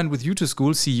people who went with you to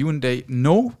school see you and they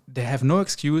know they have no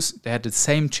excuse. They had the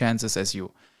same chances as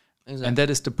you. Exactly. And that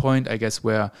is the point, I guess,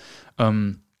 where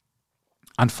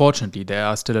unfortunately there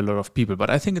are still a lot of people. But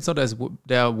I think it's not as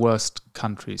there are worst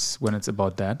countries when it's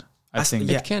about that. I think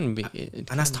it can be.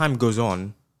 And as time goes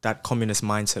on, that communist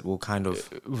mindset will kind of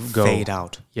fade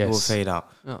out. Yes. It will fade out.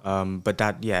 But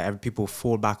that, people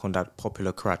fall back on that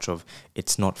popular crutch of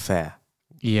it's not fair.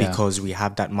 Yeah. Because we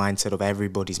have that mindset of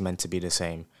everybody's meant to be the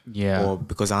same. Yeah. Or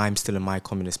because I'm still in my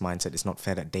communist mindset, it's not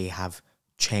fair that they have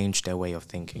changed their way of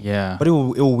thinking. Yeah. But it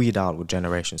will weed out with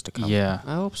generations to come. Yeah.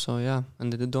 I hope so, yeah.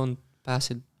 And they don't pass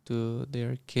it to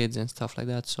their kids and stuff like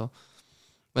that. So,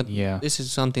 but this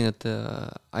is something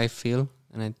that I feel,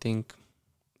 and I think,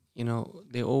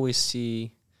 they always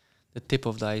see the tip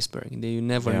of the iceberg. They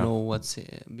never know what's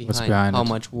behind how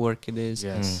much work it is.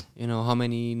 Yes. How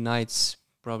many nights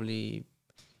probably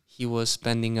he was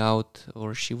spending out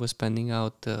or she was spending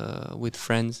out with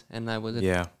friends, and I was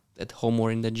at home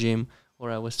or in the gym, or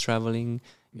I was traveling,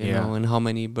 you know, and how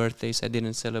many birthdays I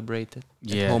didn't celebrate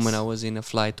at home, and I was in a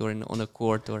flight or on a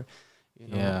court, or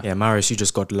Yeah, Marius, you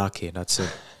just got lucky. That's it.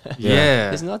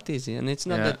 It's not easy, and it's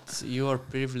not that you are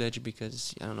privileged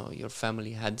because your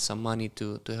family had some money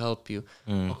to help you.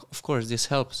 Of course, this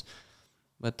helps,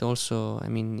 but also, I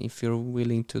mean, if you're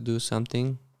willing to do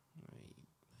something,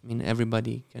 I mean,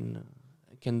 everybody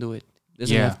can do it.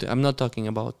 Doesn't have to. I'm not talking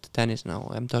about tennis now.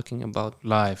 I'm talking about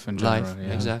life in general.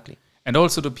 Life, exactly. And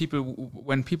also the people,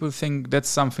 when people think, that's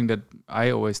something that I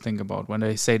always think about when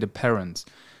they say the parents.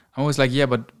 I'm always like,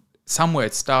 but somewhere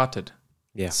it started.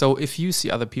 Yeah. So if you see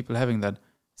other people having that,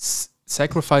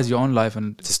 sacrifice your own life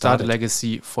and start a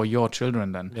legacy for your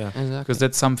children then. Yeah, exactly. Because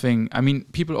that's something, I mean,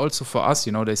 people also for us,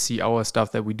 they see our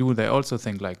stuff that we do. They also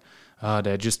think like,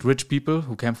 they're just rich people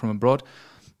who came from abroad.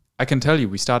 I can tell you,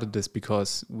 we started this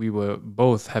because we were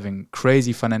both having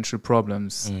crazy financial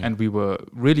problems and we were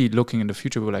really looking in the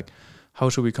future. We were like, how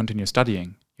should we continue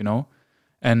studying,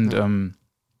 And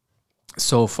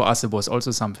so for us, it was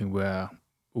also something where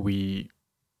we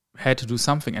had to do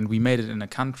something, and we made it in a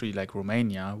country like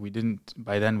Romania.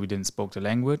 By then we didn't speak the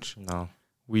language. No.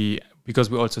 Because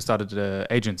we also started the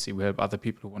agency. We help other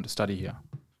people who want to study here.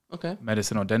 Okay.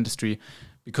 Medicine or dentistry.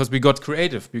 Because we got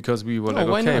creative, because we were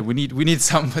we need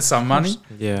some money.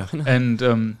 Yeah. And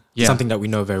something that we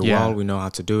know very well. We know how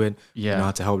to do it. Yeah. We know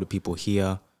how to help the people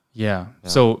here. Yeah.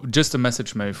 So just a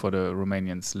message maybe for the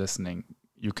Romanians listening.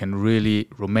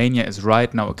 Romania is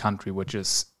right now a country which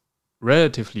is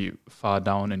relatively far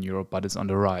down in Europe, but it's on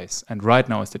the rise. And right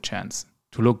now is the chance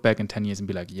to look back in 10 years and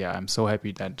be like, I'm so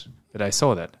happy that I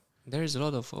saw that. There is a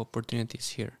lot of opportunities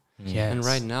here. Yes. And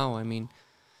right now, I mean,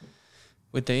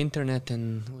 with the internet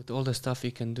and with all the stuff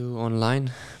you can do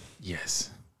online,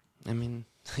 I mean,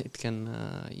 it can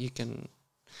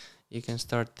you can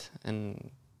start and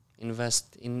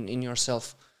invest in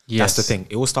yourself. Yes. That's the thing.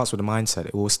 It all starts with the mindset.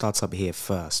 It all starts up here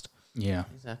first. Yeah,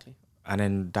 exactly. And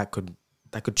then that could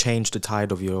change the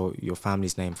tide of your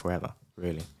family's name forever,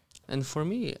 really. And for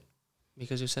me,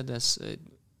 because you said as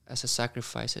a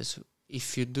sacrifice,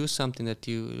 if you do something that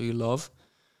you love,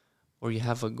 or you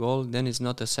have a goal, then it's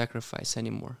not a sacrifice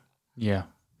anymore. Yeah.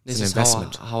 This is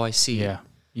how I see it.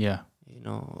 Yeah.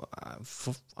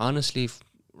 Honestly,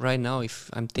 right now, if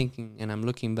I'm thinking and I'm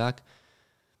looking back,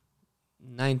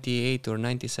 98 or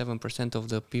 97% of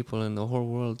the people in the whole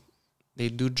world, they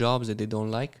do jobs that they don't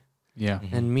like. Yeah.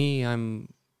 Mm-hmm. And me,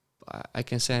 I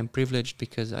can say I'm privileged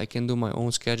because I can do my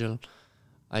own schedule.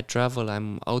 I travel,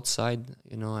 I'm outside,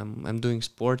 I'm doing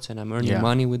sports and I'm earning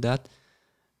money with that.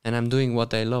 And I'm doing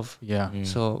what I love. Yeah.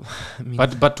 So, I mean,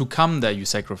 but to come there, you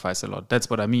sacrifice a lot. That's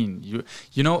what I mean.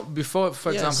 Before,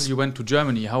 for example, you went to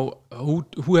Germany.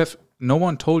 No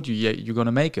one told you you're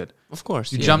gonna make it. Of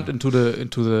course, you jumped into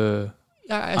the.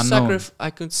 Yeah,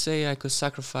 I could say I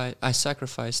sacrifice. I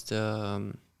sacrificed a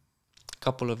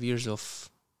couple of years of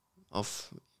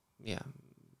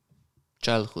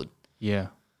childhood. Yeah.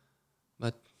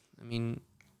 But I mean,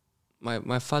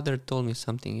 my father told me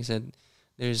something. He said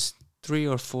there's 3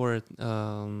 or 4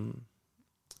 how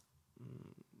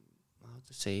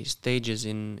to say stages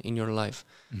in your life.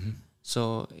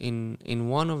 So in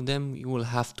one of them you will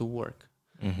have to work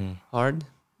hard,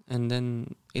 and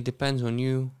then it depends on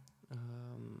you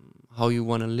how you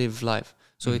want to live life.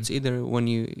 So it's either when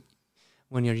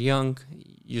you're young,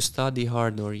 you study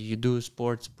hard, or you do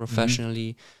sports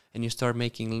professionally, and you start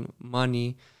making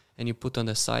money, and you put on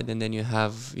the side, and then you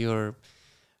have your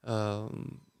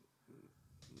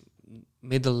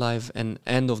middle life and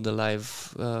end of the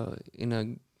life in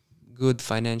a good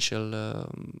financial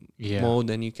mode,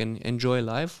 and you can enjoy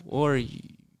life, or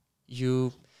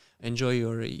you enjoy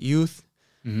your youth,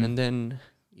 and then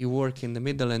you work in the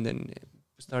middle, and then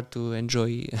start to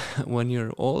enjoy when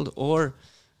you're old, or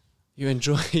you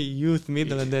enjoy youth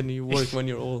middle and then you work when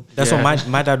you're old. That's what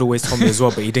my dad always told me as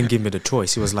well, but he didn't give me the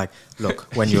choice. He was like,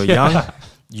 look, when you're young,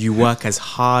 you work as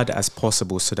hard as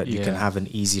possible so that you can have an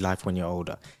easy life when you're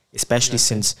older. Especially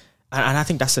since, and I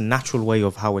think that's a natural way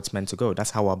of how it's meant to go.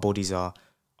 That's how our bodies are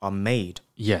made.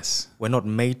 Yes. We're not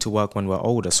made to work when we're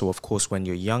older. So of course, when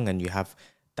you're young and you have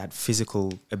that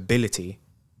physical ability,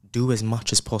 do as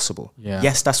much as possible. Yeah.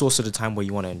 Yes, that's also the time where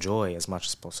you want to enjoy as much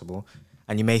as possible.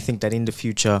 And you may think that in the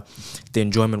future, the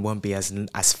enjoyment won't be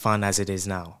as fun as it is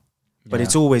now. But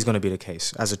it's always going to be the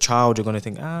case. As a child, you're going to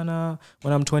think, no,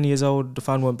 when I'm 20 years old, the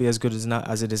fun won't be as good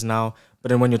as it is now. But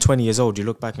then when you're 20 years old, you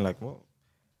look back and like, well,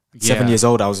 7 years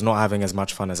old, I was not having as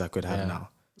much fun as I could have now.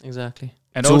 Exactly.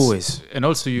 And it's also, always. And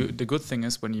also, the good thing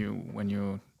is when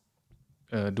you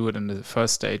do it in the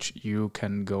first stage, you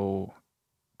can go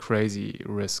crazy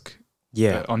risk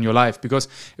on your life, because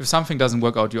if something doesn't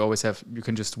work out, you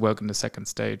can just work in the second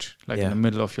stage, like in the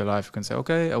middle of your life. You can say,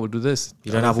 okay, I will do this.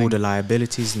 You don't have all the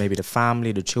liabilities. Maybe the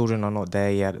family, the children are not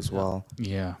there yet as well.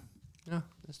 Yeah,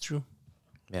 that's true.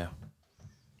 Yeah,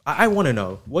 I want to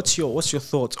know what's your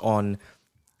thoughts on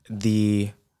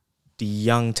the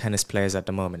young tennis players at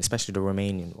the moment, especially the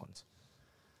Romanian ones.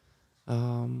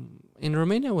 In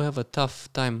Romania, we have a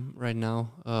tough time right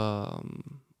now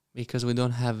because we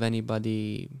don't have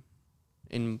anybody,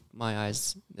 in my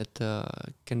eyes, that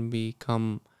can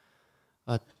become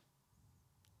a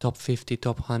top 50,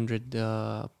 top 100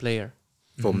 player.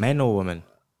 For men or women?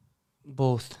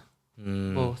 Both.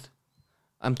 Both.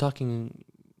 I'm talking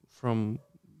from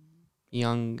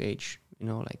young age,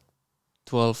 like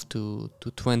 12 to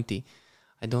 20.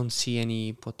 I don't see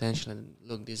any potential. And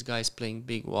look, this guy's playing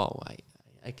big. Wow,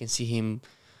 I can see him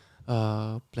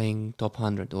playing top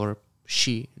 100, or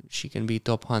she can be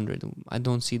top 100. I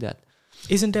don't see that.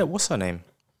 Isn't there, what's her name?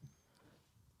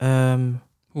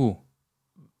 Who?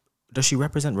 Does she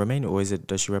represent Romania, or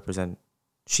does she represent,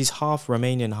 she's half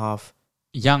Romanian, half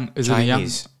young? Is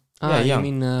Chinese? It young? Young.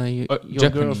 You mean your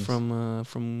girl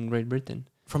from Great Britain?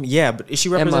 But is she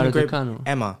representing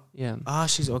Emma? Yeah. Ah,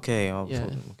 she's okay.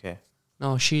 Okay.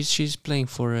 No, she's playing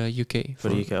for UK. For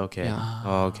the UK, okay. Yeah.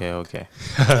 Oh, okay.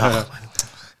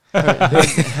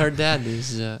 her dad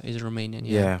is Romanian.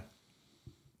 Yeah.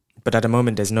 But at the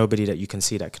moment, there's nobody that you can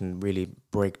see that can really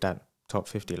break that top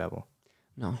 50 level.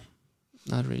 No,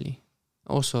 not really.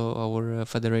 Also, our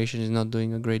federation is not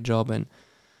doing a great job and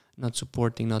not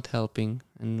supporting, not helping,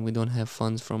 and we don't have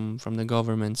funds from the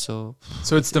government. So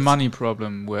it's the money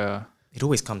problem, where it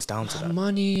always comes down to that.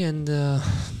 Money and the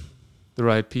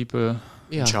right people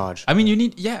in charge. I mean, you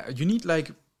need like,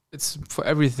 it's for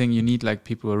everything. You need like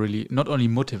people who are really not only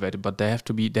motivated, but there has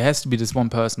to be this one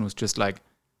person who's just like,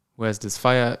 whereas this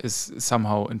fire is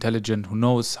somehow intelligent, who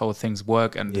knows how things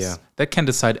work, and that can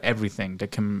decide everything.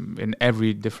 That can in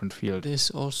every different field.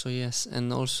 This also, yes,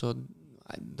 and also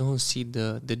I don't see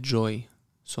the joy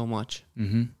so much.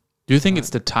 Mm-hmm. Do you think it's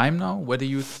the time now where the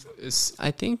youth is?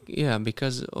 I think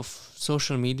because of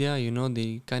social media,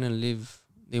 they kind of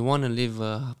they want to live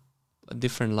a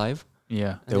different life.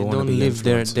 Yeah, and they don't live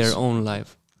their own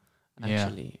life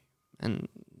actually, and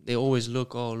they always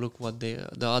look what the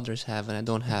others have and I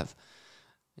don't have,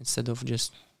 instead of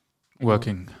just work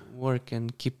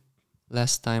and keep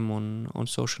less time on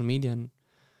social media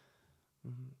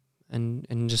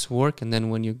and just work, and then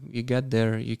when you get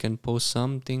there, you can post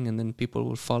something and then people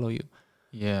will follow you.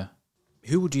 Yeah.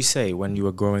 Who would you say when you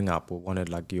were growing up were one of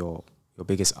like your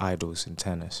biggest idols in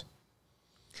tennis?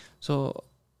 So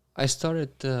I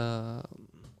started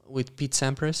with Pete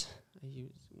Sampras,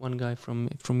 one guy from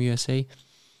USA.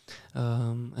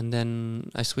 And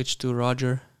then I switched to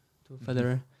Roger, to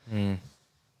Federer.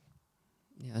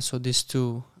 Yeah, so these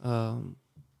two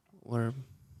were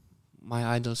my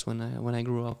idols when I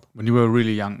grew up. When you were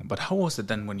really young. But how was it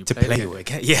then when you To played play again? with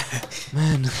again? Yeah.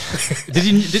 Man,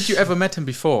 Did you ever met him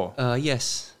before?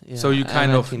 yes. Yeah, So you I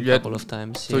kind met of- him you a had- couple of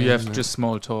times. So yeah, you have and, just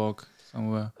small talk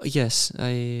somewhere. yes,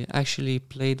 I actually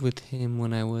played with him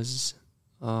when I was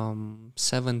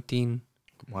 17.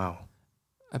 Wow.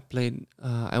 I played.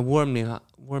 I warmed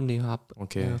him up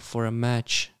Okay. for a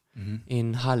match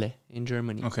in Halle in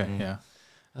Germany. Okay, yeah.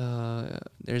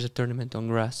 There's a tournament on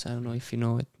grass. I don't know if you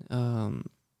know it.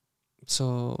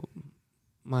 So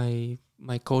my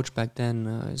coach back then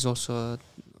is also an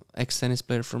ex-tennis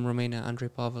player from Romania, Andrei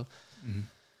Pavel.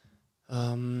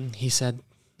 He said,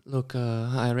 "Look,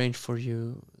 I arranged for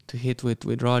you to hit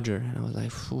with Roger," and I was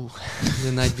like, "Phew."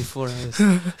 The night before, I was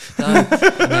done.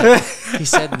 He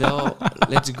said, "No,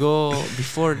 let's go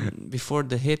before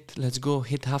the hit. Let's go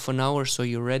hit half an hour so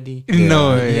you're ready."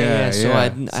 No, So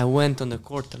I went on the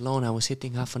court alone. I was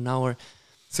hitting half an hour.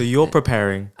 So you're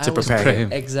preparing I to was prepare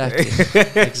him. Exactly,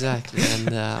 exactly. And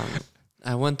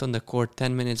I went on the court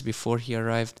 10 minutes before he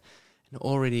arrived, and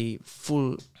already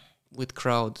full with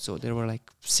crowd. So there were like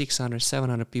 600,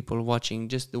 700 people watching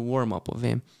just the warm up of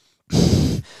him.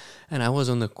 And I was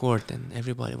on the court, and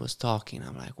everybody was talking.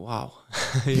 I'm like, wow,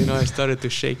 I started to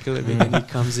shake a little bit. And he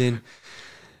comes in,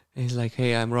 and he's like,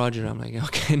 "Hey, I'm Roger." I'm like,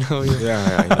 "Okay, no."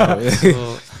 Yeah, I know.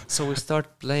 So we start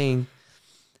playing,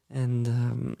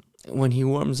 and when he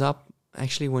warms up,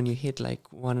 actually, when you hit like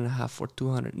 1.5 or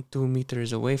 2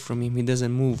 meters away from him, he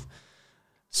doesn't move.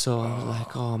 So I was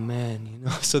like, "Oh man,"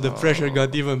 So the pressure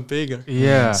got even bigger.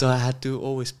 Yeah. So I had to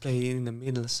always play in the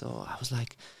middle. So I was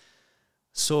like,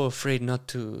 so afraid not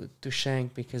to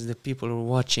shank because the people were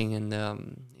watching, and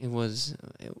it was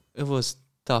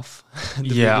tough. At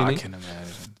the Yeah, I beginning. can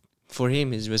imagine. For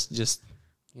him, it was just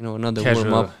another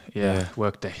Casual, warm up. yeah,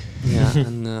 work day. Yeah,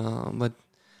 and but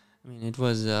I mean, it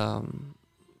was a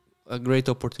great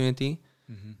opportunity,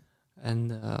 and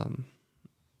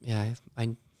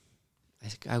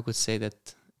I could say that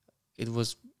it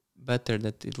was better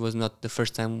that it was not the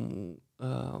first time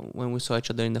when we saw each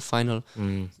other in the final.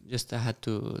 Just I had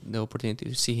the opportunity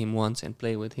to see him once and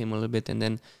play with him a little bit, and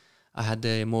then I had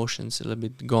the emotions a little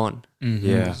bit gone.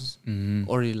 Yeah. I was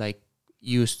already like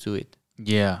used to it.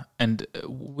 Yeah. And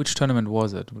which tournament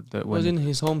was it? It was in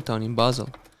his hometown in Basel.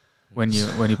 When you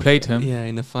played him? Yeah,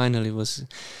 in the final it was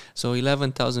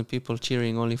 11,000 people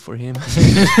cheering only for him. And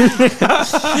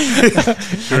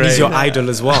he's your idol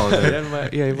as well.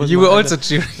 It was You my were idol. also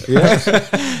cheering.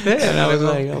 And I was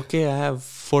like, okay, I have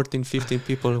 14, 15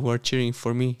 people who are cheering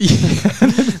for me.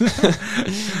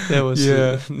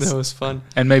 That was fun.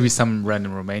 And maybe some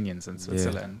random Romanians in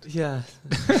Switzerland. Yeah,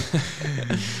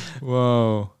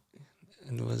 Whoa.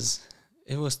 it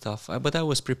was tough. But I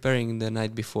was preparing the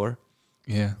night before.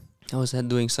 Yeah. I was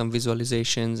doing some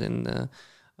visualizations, and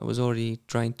I was already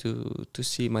trying to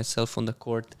see myself on the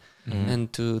court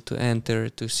and to enter,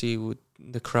 to see with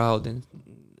the crowd, and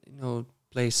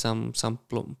play some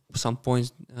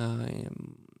points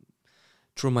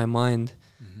through my mind.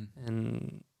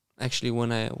 And actually,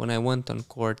 when I went on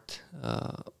court,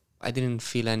 I didn't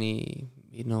feel any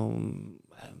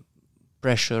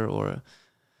pressure, or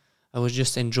I was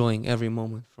just enjoying every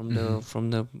moment from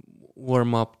the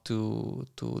warm up to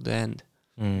the end.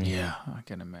 Yeah, I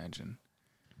can imagine.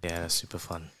 Yeah, that's super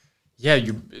fun. Yeah,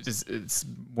 it's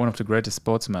one of the greatest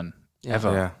sportsmen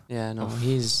ever. Yeah. Yeah, no,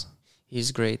 he's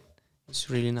great. He's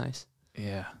really nice.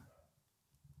 Yeah.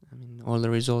 I mean, all the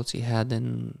results he had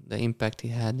and the impact he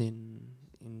had in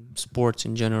sports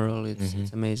in general,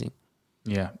 it's amazing.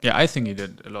 Yeah. Yeah, I think he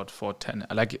did a lot for tennis.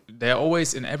 Like, there are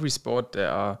always, in every sport, there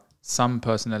are some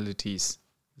personalities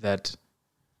that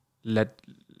let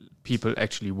people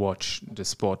actually watch the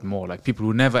sport more. Like, people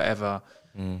who never ever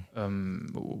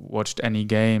watched any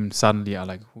game suddenly are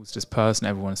like, who's this person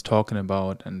everyone's talking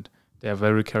about? And they are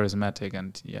very charismatic,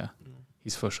 and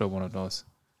he's for sure one of those.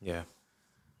 Yeah.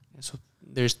 So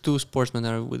there's 2 sportsmen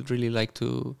that I would really like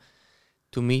to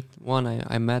meet. One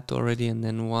I met already, and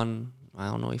then one I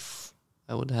don't know if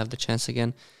I would have the chance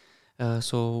again.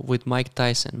 So with Mike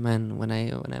Tyson, man, when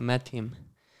I met him,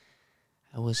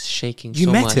 I was shaking so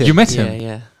much. him? You met him?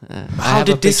 Yeah. How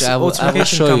did this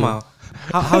altercation come out?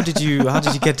 out? How did you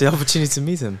get the opportunity to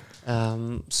meet him?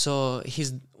 So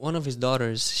one of his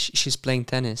daughters, she's playing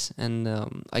tennis, and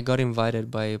I got invited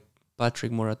by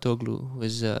Patrick Moratoglu, who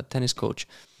is a tennis coach.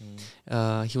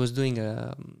 He was doing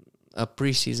a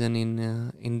preseason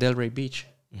in Delray Beach,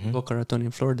 Boca Raton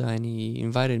in Florida, and he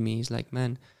invited me. He's like,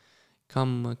 "Man,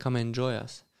 come and join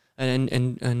us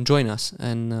and join us."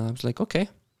 And I was like, "Okay."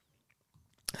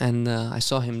 And I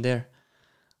saw him there.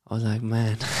 I was like,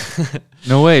 man.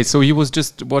 No way. So he was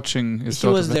just watching his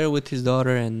daughter. He was there with his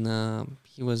daughter, and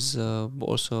he was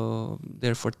also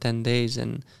there for 10 days,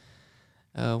 and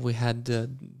we had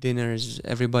dinners,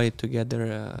 everybody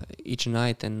together each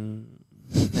night, and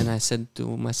then I said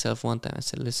to myself one time, I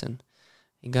said, listen,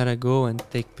 you gotta go and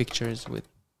take pictures with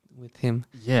him.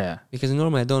 Yeah. Because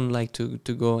normally I don't like to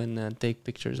go and take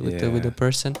pictures with the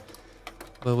person,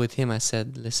 but with him I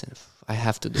said, listen, I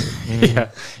have to do it. Yeah,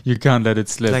 you can't let it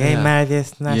slip. Like, hey,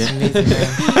 Marius, nice to meet you,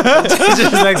 man.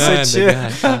 Just like so chill.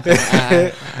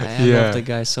 I love the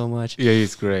guy so much. Yeah,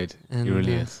 he's great. And, He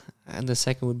really is. And the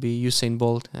second would be Usain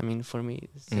Bolt. I mean, for me,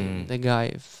 it's, the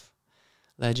guy,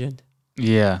 legend.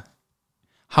 Yeah.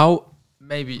 How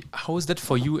is that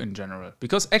for you in general?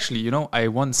 Because actually, you know, I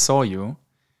once saw you.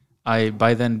 I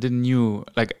by then didn't knew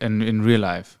like in real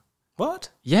life. What?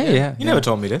 Yeah. You never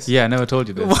told me this. Yeah, I never told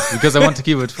you this because I want to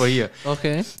keep it for here.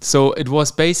 Okay. So it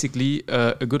was basically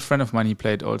a good friend of mine. He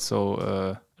played also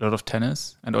a lot of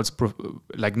tennis and also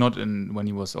like not in when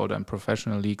he was older in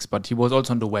professional leagues, but he was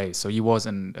also on the way. So he was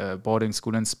in boarding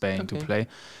school in Spain to play,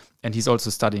 and he's also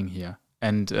studying here.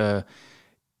 And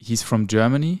he's from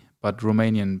Germany, but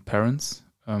Romanian parents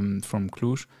from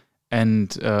Cluj,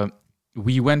 and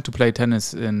we went to play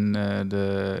tennis in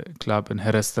the club in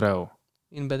Herăstrău.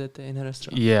 In Bedete, in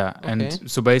Herăstrău. Yeah, and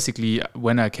so basically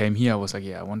when I came here, I was like,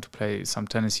 I want to play some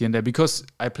tennis here and there because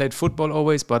I played football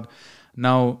always, but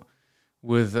now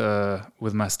with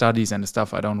my studies and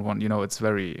stuff, I don't want, you know, it's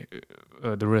very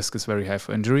the risk is very high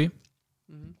for injury.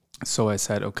 Mm-hmm. So I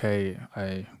said, okay,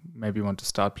 I maybe want to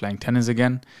start playing tennis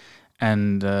again,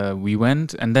 and we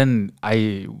went, and then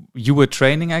you were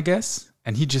training, I guess,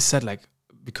 and he just said like.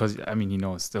 Because I mean he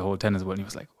knows the whole tennis world. And he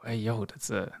was like, "Hey, yo, that's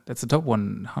a top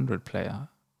 100 player."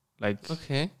 Like,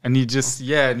 and he just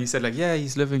and he said like, "Yeah,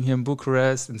 he's living here in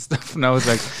Bucharest and stuff." And I was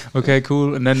like, "Okay,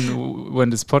 cool." And then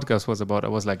when this podcast was about, I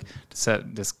was like,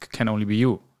 "This can only be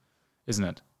you, isn't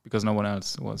it?" Because no one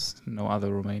else no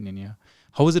other Romanian. Yeah.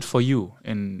 How is it for you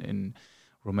in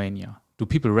Romania? Do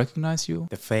people recognize you?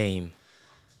 The fame.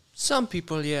 Some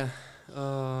people, yeah.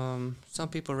 Some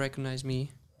people recognize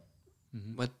me,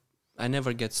 but I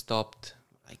never get stopped.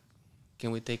 Like,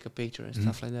 can we take a picture and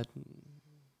stuff like that?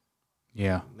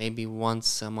 Yeah. Maybe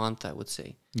once a month, I would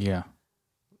say. Yeah.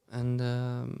 And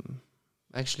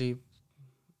actually,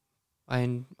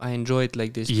 I enjoy it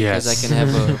like this because I can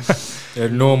have a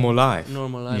normal life,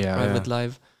 private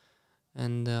life,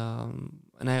 and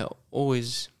I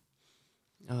always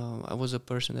I was a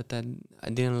person that I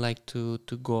didn't like to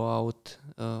go out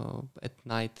at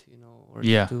night, you know, or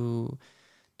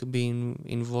to be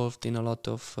involved in a lot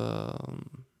of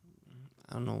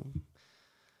I don't know,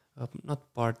 not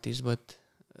parties but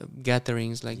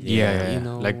gatherings, like you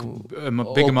know, like a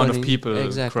big amount of people,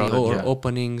 crowded, or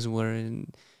openings where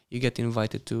you get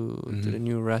invited to the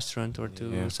new restaurant or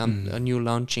to a new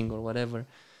launching or whatever.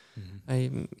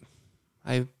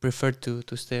 I prefer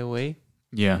to stay away.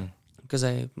 Yeah, because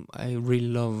I really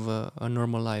love a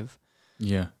normal life.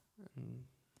 Yeah.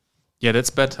 Yeah,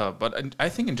 that's better. But I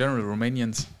think in general,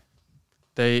 Romanians,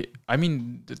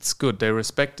 it's good. They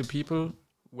respect the people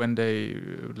when they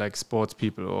like sports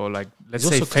people or like, let's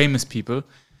say famous people,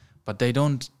 but they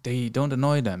don't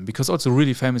annoy them, because also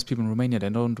really famous people in Romania, they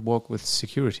don't walk with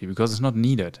security because it's not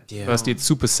needed. Yeah. Firstly, it's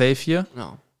super safe here.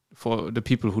 No. For the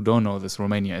people who don't know this,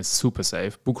 Romania is super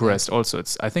safe. Bucharest also,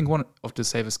 it's I think one of the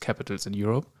safest capitals in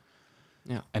Europe.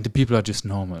 Yeah. And the people are just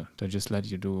normal. They just let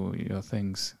you do your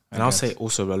things. And I'll say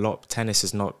also a lot, tennis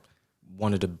is not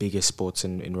one of the biggest sports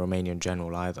in Romania in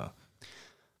general either.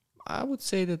 I would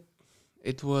say that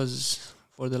it was,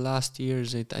 for the last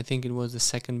years, I think it was the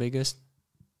second biggest,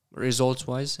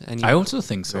 results-wise. And I also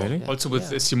think so. Really? Yeah. Also with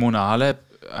Simona Halep.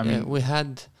 I mean, we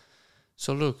had,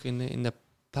 so look, in the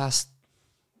past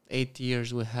 8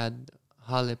 years, we had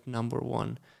Halep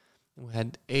 #1. We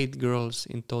had 8 girls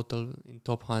in total in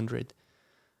top 100.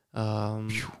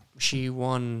 She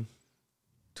won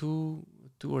two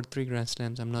or three Grand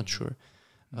Slams, I'm not sure.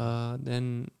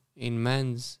 Then in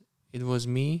men's, it was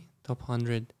me, top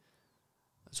 100.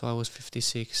 So I was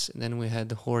 56. Then we had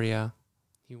Horia.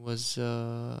 He was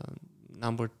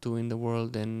 #2 in the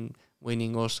world and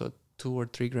winning also 2 or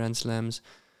 3 Grand Slams.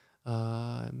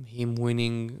 Him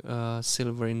winning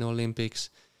silver in the Olympics.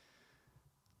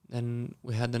 Then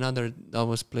we had another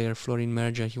doubles player, Florin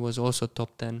Mergea. He was also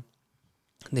top 10.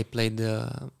 They played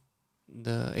the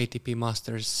ATP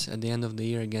Masters at the end of the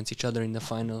year against each other in the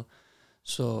final.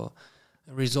 So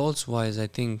results-wise, I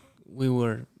think we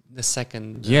were the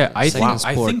second. I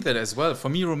think that as well. For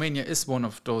me, Romania is one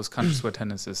of those countries where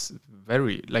tennis is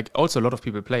very, like, also a lot of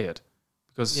people play it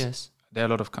because there are a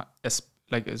lot of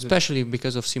especially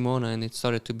because of Simona, and it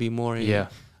started to be more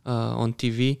on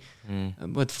TV.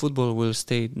 But football will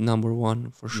stay number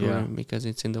one for sure because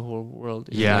it's in the whole world.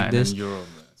 Yeah, like and this. in Europe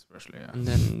especially. Yeah. And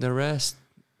then the rest,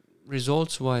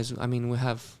 results-wise, I mean, we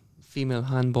have female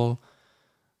handball,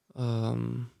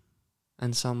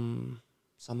 and some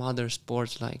other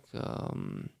sports like I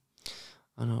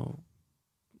don't know,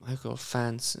 I call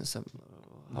fans and some.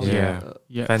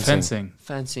 Fencing.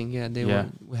 Fencing, yeah,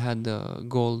 we had the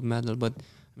gold medal, but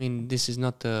I mean, this is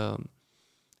not a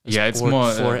it's sport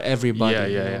more for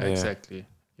everybody. Yeah, exactly.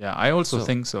 Yeah, I also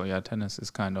think so. Yeah, tennis is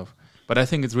kind of, but I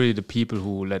think it's really the people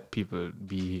who let people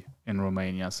be in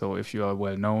Romania. So if you are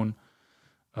well known,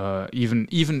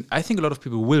 even I think a lot of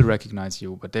people will recognize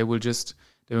you, but they will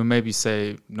maybe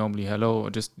say normally hello or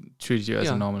just treat you as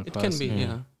a normal person. It can be,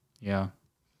 yeah,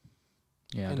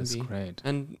 that's great.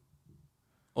 And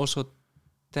also,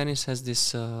 tennis has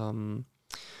this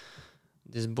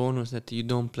this bonus that you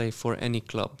don't play for any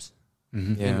clubs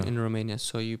in Romania.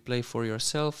 So you play for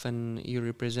yourself, and you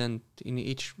represent in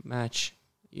each match.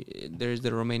 There is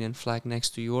the Romanian flag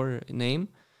next to your name,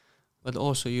 but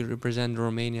also you represent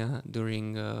Romania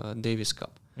during Davis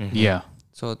Cup. Yeah.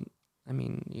 So I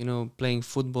mean, playing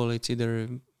football, it's either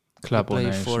club you play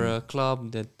or for a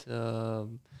club that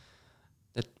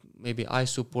maybe I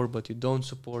support, but you don't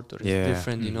support, or it's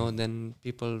different, then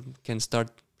people can start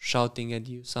shouting at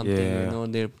you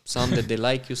something, there some that they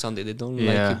like you, some that they don't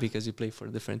like you because you play for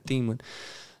a different team.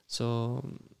 So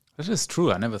that is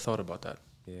true. I never thought about that.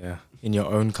 Yeah. In your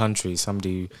own country,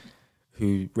 somebody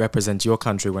who represents your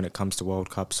country when it comes to World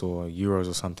Cups or Euros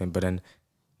or something, but then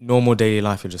normal daily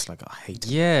life, you're just like, I hate it.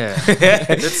 Yeah.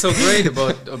 That's so great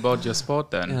about your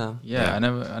sport then. Yeah. I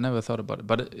never thought about it.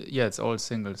 But it's all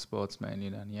single sports mainly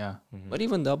then, But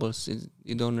even doubles,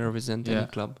 you don't represent any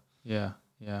club. Yeah,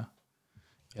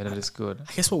 that is good.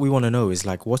 I guess what we want to know is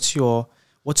like, what's your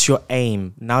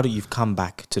aim now that you've come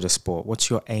back to the sport? What's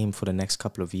your aim for the next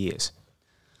couple of years?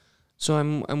 So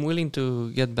I'm willing to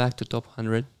get back to top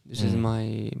 100. This is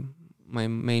my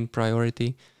main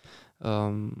priority.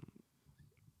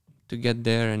 To get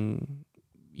there and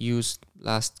use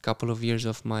last couple of years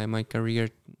of my career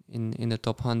in the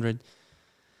top 100,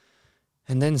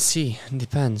 and then see,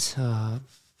 depends how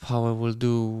I will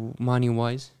do money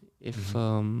wise, if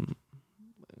I'm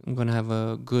gonna have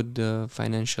a good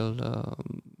financial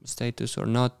status or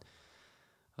not.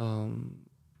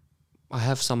 I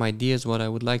have some ideas what I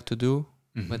would like to do,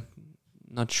 but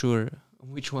not sure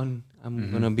which one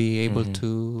I'm gonna be able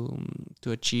to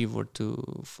achieve or to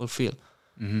fulfill.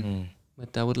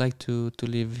 But I would like to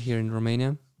live here in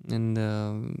Romania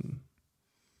and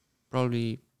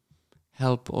probably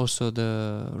help also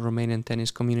the Romanian tennis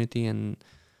community, and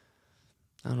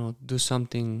I don't know, do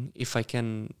something if I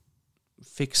can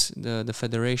fix the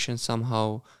federation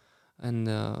somehow, and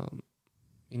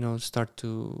start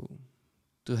to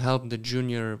help the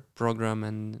junior program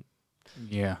and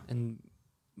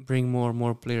bring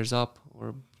more players up,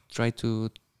 or try to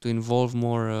involve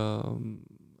more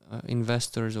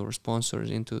investors or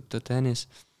sponsors into the tennis.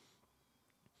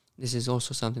 This is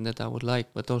also something that I would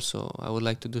like, but also I would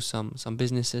like to do some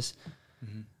businesses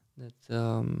that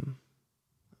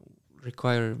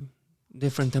require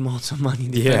different amounts of money.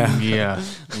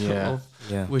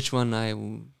 Which one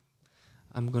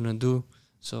I'm gonna do.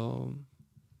 So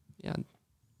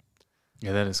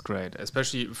that is great,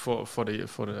 especially for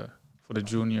the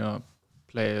junior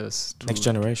players, next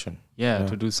generation.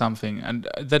 To do something, and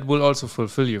that will also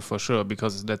fulfill you for sure,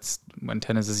 because that's when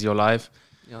tennis is your life.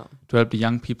 To help the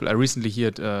young people. I recently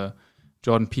heard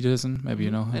Jordan Peterson, maybe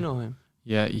you know him. I know him.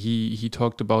 Yeah, he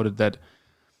talked about it, that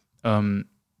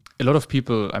a lot of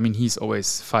people, I mean, he's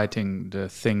always fighting the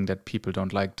thing that people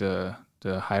don't like, the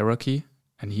hierarchy,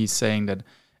 and he's saying that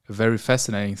a very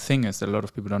fascinating thing is that a lot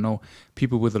of people don't know,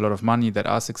 people with a lot of money that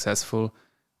are successful,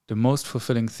 the most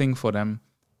fulfilling thing for them,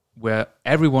 where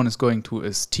everyone is going to,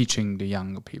 is teaching the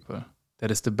younger people.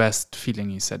 That is the best feeling,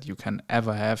 he said, you can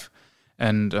ever have.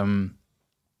 And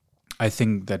I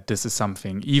think that this is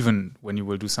something, even when you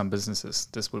will do some businesses,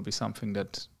 this will be something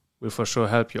that will for sure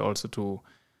help you also to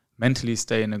mentally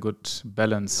stay in a good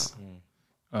balance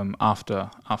after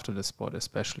the sport,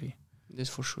 especially. This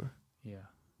for sure. Yeah.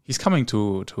 He's coming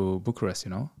to Bucharest,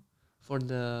 you know?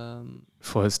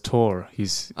 For his tour.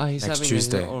 He's next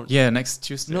Tuesday. Next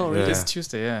Tuesday. No, really? This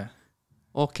Tuesday, yeah.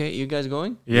 Okay, you guys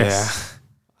going? Yes.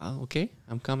 Okay,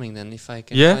 I'm coming then, if I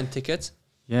can find tickets.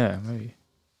 Yeah, maybe.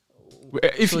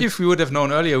 If we would have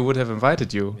known earlier, we would have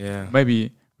invited you. Yeah.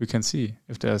 Maybe we can see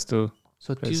if there are still.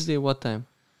 So place. Tuesday, what time?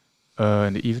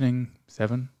 In the evening,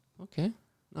 7. Okay.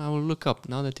 I will look up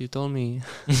now that you told me.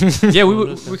 Yeah,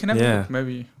 we can have a look.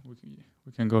 Maybe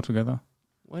we can go together.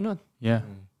 Why not? Yeah,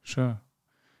 sure.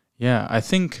 Yeah, I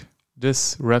think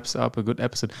this wraps up a good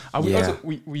episode.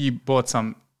 We bought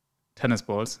some tennis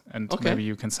balls, and maybe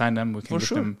you can sign them. We can give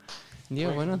them.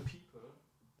 Yeah, why not?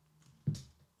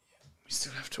 We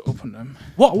still have to open them.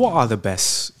 What are the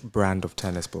best brand of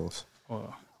tennis balls?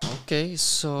 Oh. Okay,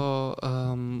 so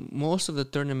most of the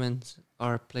tournaments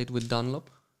are played with Dunlop.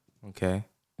 Okay.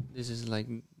 This is like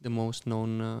the most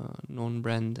known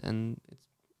brand, and it's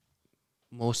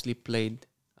mostly played,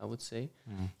 I would say.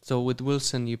 So with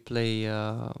Wilson, you play.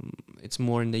 It's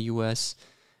more in the US,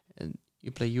 and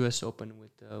you play US Open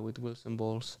with Wilson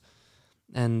balls,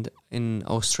 and in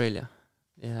Australia,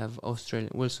 they have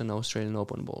Wilson Australian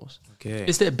Open balls. Okay.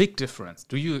 Is there a big difference?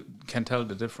 Can tell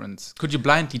the difference? Could you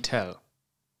blindly tell?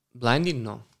 Blindly,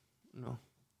 no.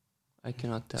 I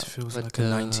cannot tell. It feels like a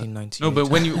 1998. No, but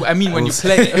when you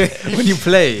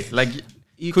play, like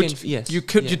you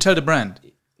tell the brand.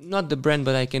 Not the brand,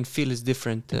 but I can feel it's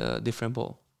different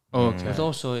ball. Oh, okay. But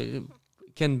also it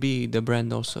can be the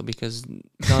brand also, because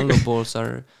Dunlop balls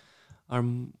are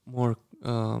more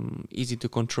easy to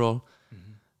control,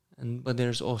 but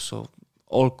there's also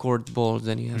all court balls.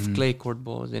 Then you have clay court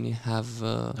balls. Then you have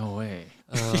no way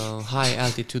high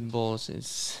altitude balls.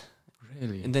 It's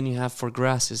really, and then you have for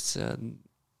grass. It's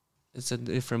a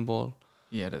different ball.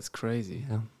 Yeah, that's crazy.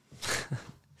 Yeah.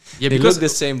 Yeah, they look the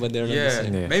same, but they're not the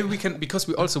same. Yeah. Maybe we can, because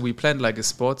we planned like a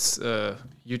sports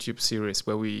YouTube series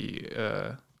where we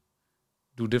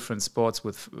do different sports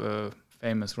with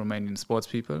famous Romanian sports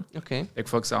people. Okay. Like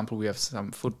for example, we have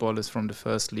some footballers from the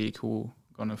first league who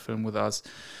gonna film with us.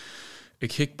 A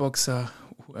kickboxer,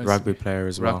 rugby player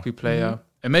as well. Rugby player.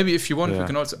 And maybe if you want, we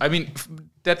can also. I mean,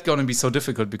 that's gonna be so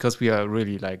difficult because we are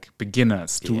really like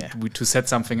beginners to set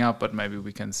something up. But maybe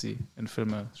we can see and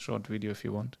film a short video if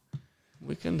you want.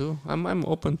 We can do. I'm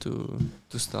open to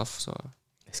stuff. So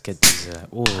let's get these.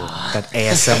 That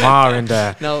ASMR in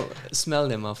there. Now smell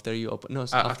them after you open. No,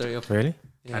 after you open. Really?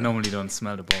 Yeah. I normally don't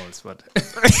smell the balls, but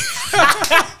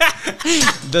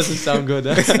doesn't sound good.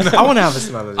 Huh? No. I want to have a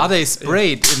smell of it. Are they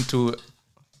sprayed into?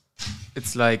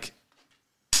 It's like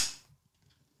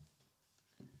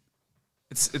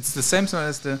it's the same smell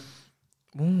as the.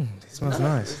 It smells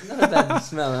nice. It's not a bad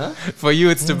smell, huh? For you,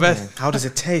 it's the best. How does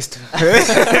it taste?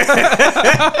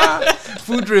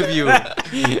 Food review.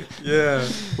 Yeah.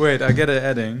 Wait, I get an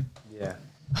adding. Yeah.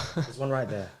 There's one right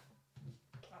there.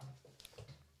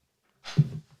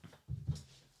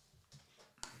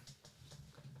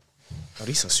 Oh,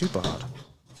 these are super hard.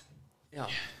 Yeah.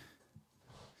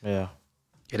 Yeah.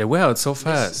 Yeah, they wear out so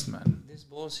fast, man. These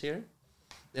balls here,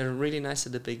 they're really nice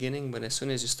at the beginning, but as soon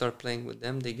as you start playing with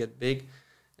them, they get big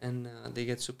and they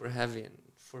get super heavy. And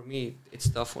for me, it's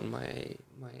tough on my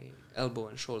elbow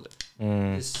and shoulder.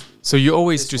 So you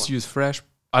always just use fresh?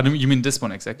 You mean this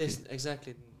one exactly?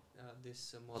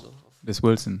 This model. Of this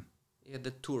Wilson? Yeah,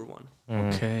 the Tour one.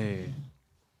 Okay.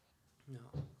 No.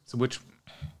 So which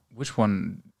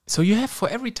one? So you have for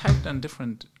every type then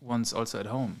different ones also at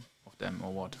home of them,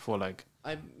 or what? For like...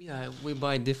 we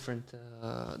buy different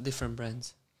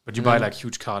brands. But you buy like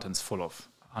huge cartons full of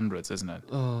hundreds, isn't it?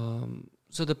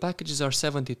 So the packages are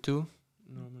 72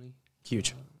 normally.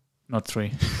 Huge. Not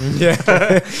 3.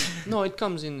 Yeah. No, it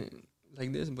comes in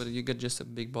like this, but you get just a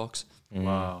big box.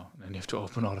 Wow. Then you have to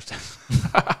open all of them.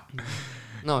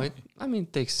 No, it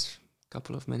takes a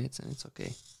couple of minutes and it's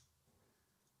okay.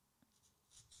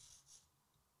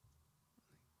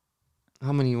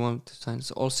 How many you want to sign?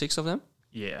 So all 6 of them?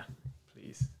 Yeah,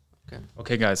 please. Okay.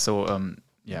 Okay, guys. So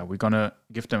we're gonna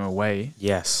give them away.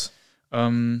 Yes.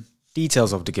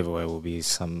 Details of the giveaway will be at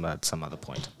some other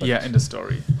point. But in the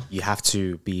story. You have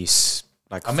to be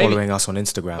following us on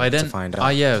Instagram to find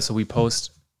out. Yeah. So we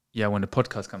post. Yeah, when the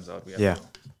podcast comes out, we have to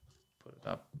put it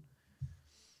up.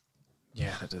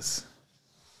 Yeah, that is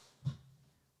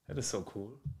so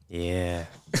cool. Yeah.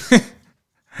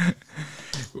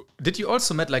 Did you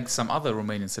also met like some other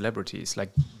Romanian celebrities,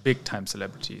 like big time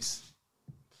celebrities,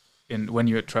 when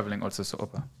you're traveling also so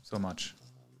much?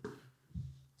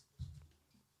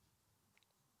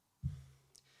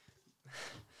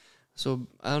 So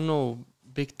I don't know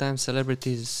big time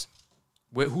celebrities.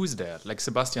 Who's there? Like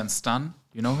Sebastian Stan,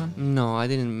 you know him? No, I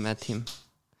didn't met him.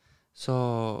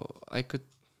 So I could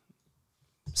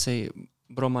say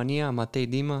Romania, Matei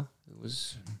Dima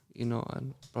was.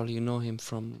 And probably you know him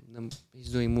from he's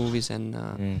doing movies and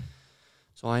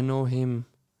so I know him.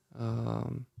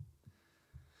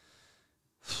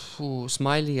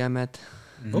 Smiley I met.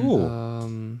 Who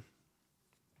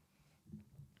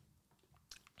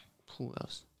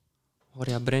else?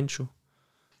 Horia Brenciu.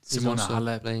 Simona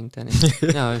Halep playing tennis.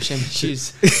 No,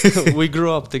 she's we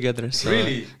grew up together. So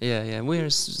really? Yeah.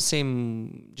 We're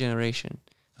same generation.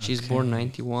 She's born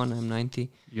 91, I'm 90.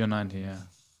 You're 90, yeah.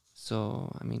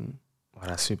 So, I mean... Wow,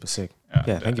 that's super sick. Yeah,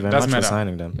 Yeah, thank you very much for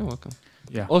signing them. You're welcome.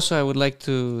 Yeah. Also, I would like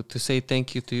to say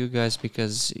thank you to you guys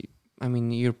because, I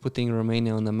mean, you're putting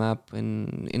Romania on the map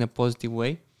in a positive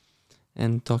way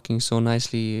and talking so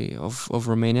nicely of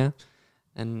Romania.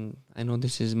 And I know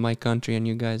this is my country and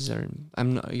you guys are...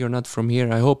 you're not from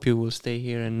here. I hope you will stay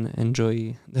here and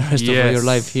enjoy the rest of your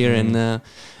life here and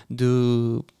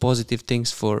do positive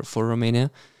things for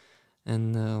Romania.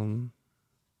 And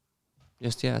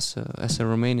just, as a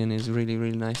Romanian, it's really,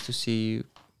 really nice to see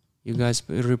you guys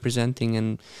representing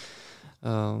and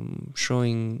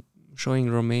showing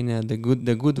Romania, the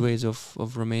good ways of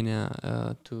Romania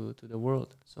to the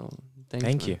world. So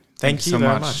thank you. Thank you so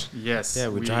very much. Yes, yeah,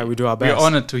 we do our best. We're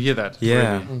honored to hear that.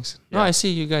 Yeah, really. Thanks. Yeah. No, I see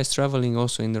you guys traveling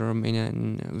also in the Romania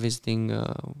and visiting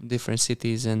different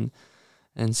cities and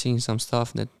seeing some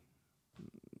stuff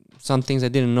some things I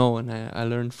didn't know, and I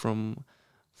learned from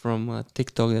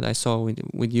TikTok that I saw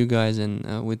with you guys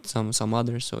and with some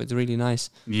others. So it's really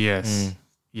nice. Yes.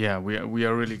 Yeah, we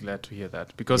are really glad to hear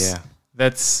that because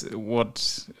that's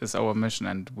what is our mission,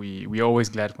 and we're always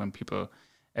glad when people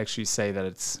actually say that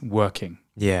it's working.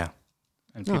 Yeah.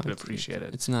 And people appreciate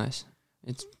it. It's nice.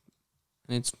 It's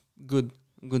good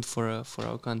for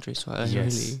our country. So I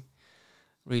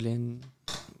really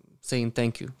saying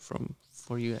thank you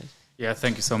for you guys. Yeah,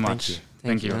 thank you so much.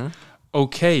 Thank you. Huh?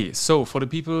 Okay, so for the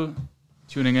people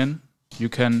tuning in, you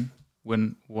can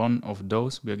win one of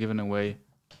those. We are giving away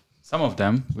some of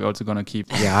them. We're also gonna keep.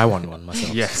 Yeah, I want one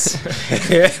myself. Yes.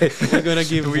 We're gonna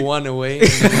give one away.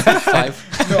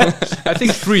 5. No, I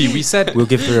think 3. We said we'll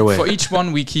give 3 away. For each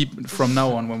one we keep from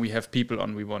now on. When we have people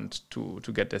on, we want to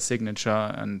get their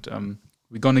signature, and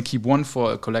we're gonna keep one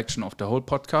for a collection of the whole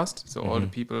podcast. So all the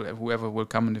people, whoever will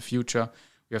come in the future.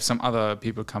 We have some other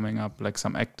people coming up, like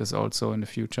some actors also in the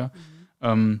future.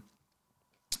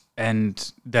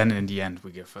 And then in the end,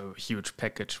 we give a huge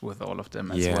package with all of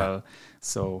them as well.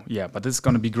 So, but this is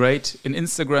going to be great. In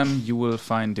Instagram, you will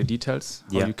find the details,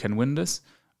 how you can win this.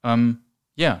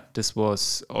 This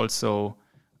was also,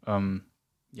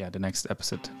 the next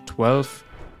episode 12.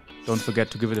 Don't forget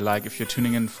to give it a like if you're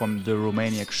tuning in from the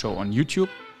Romaniac Show on YouTube.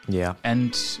 Yeah.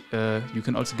 And you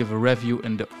can also give a review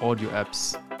in the audio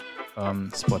apps,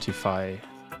 Spotify,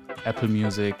 Apple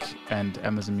Music, and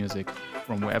Amazon Music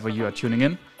from wherever you are tuning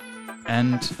in.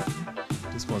 And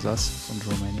this was us from the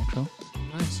Romaniac Show.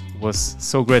 Nice. It was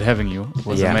so great having you. It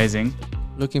was amazing.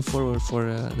 Looking forward for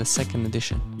the second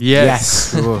edition.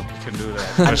 Yes. We will. We can do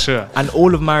that for sure. And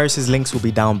all of Marius's links will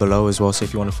be down below as well. So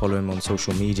if you want to follow him on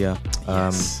social media,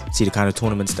 see the kind of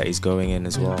tournaments that he's going in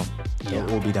as well. They'll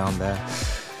all be down there.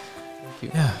 Thank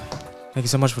you. Yeah. Thank you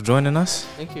so much for joining us.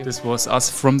 Thank you. This was us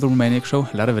from the Romaniac Show.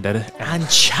 La vedere. And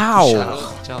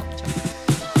ciao. Ciao.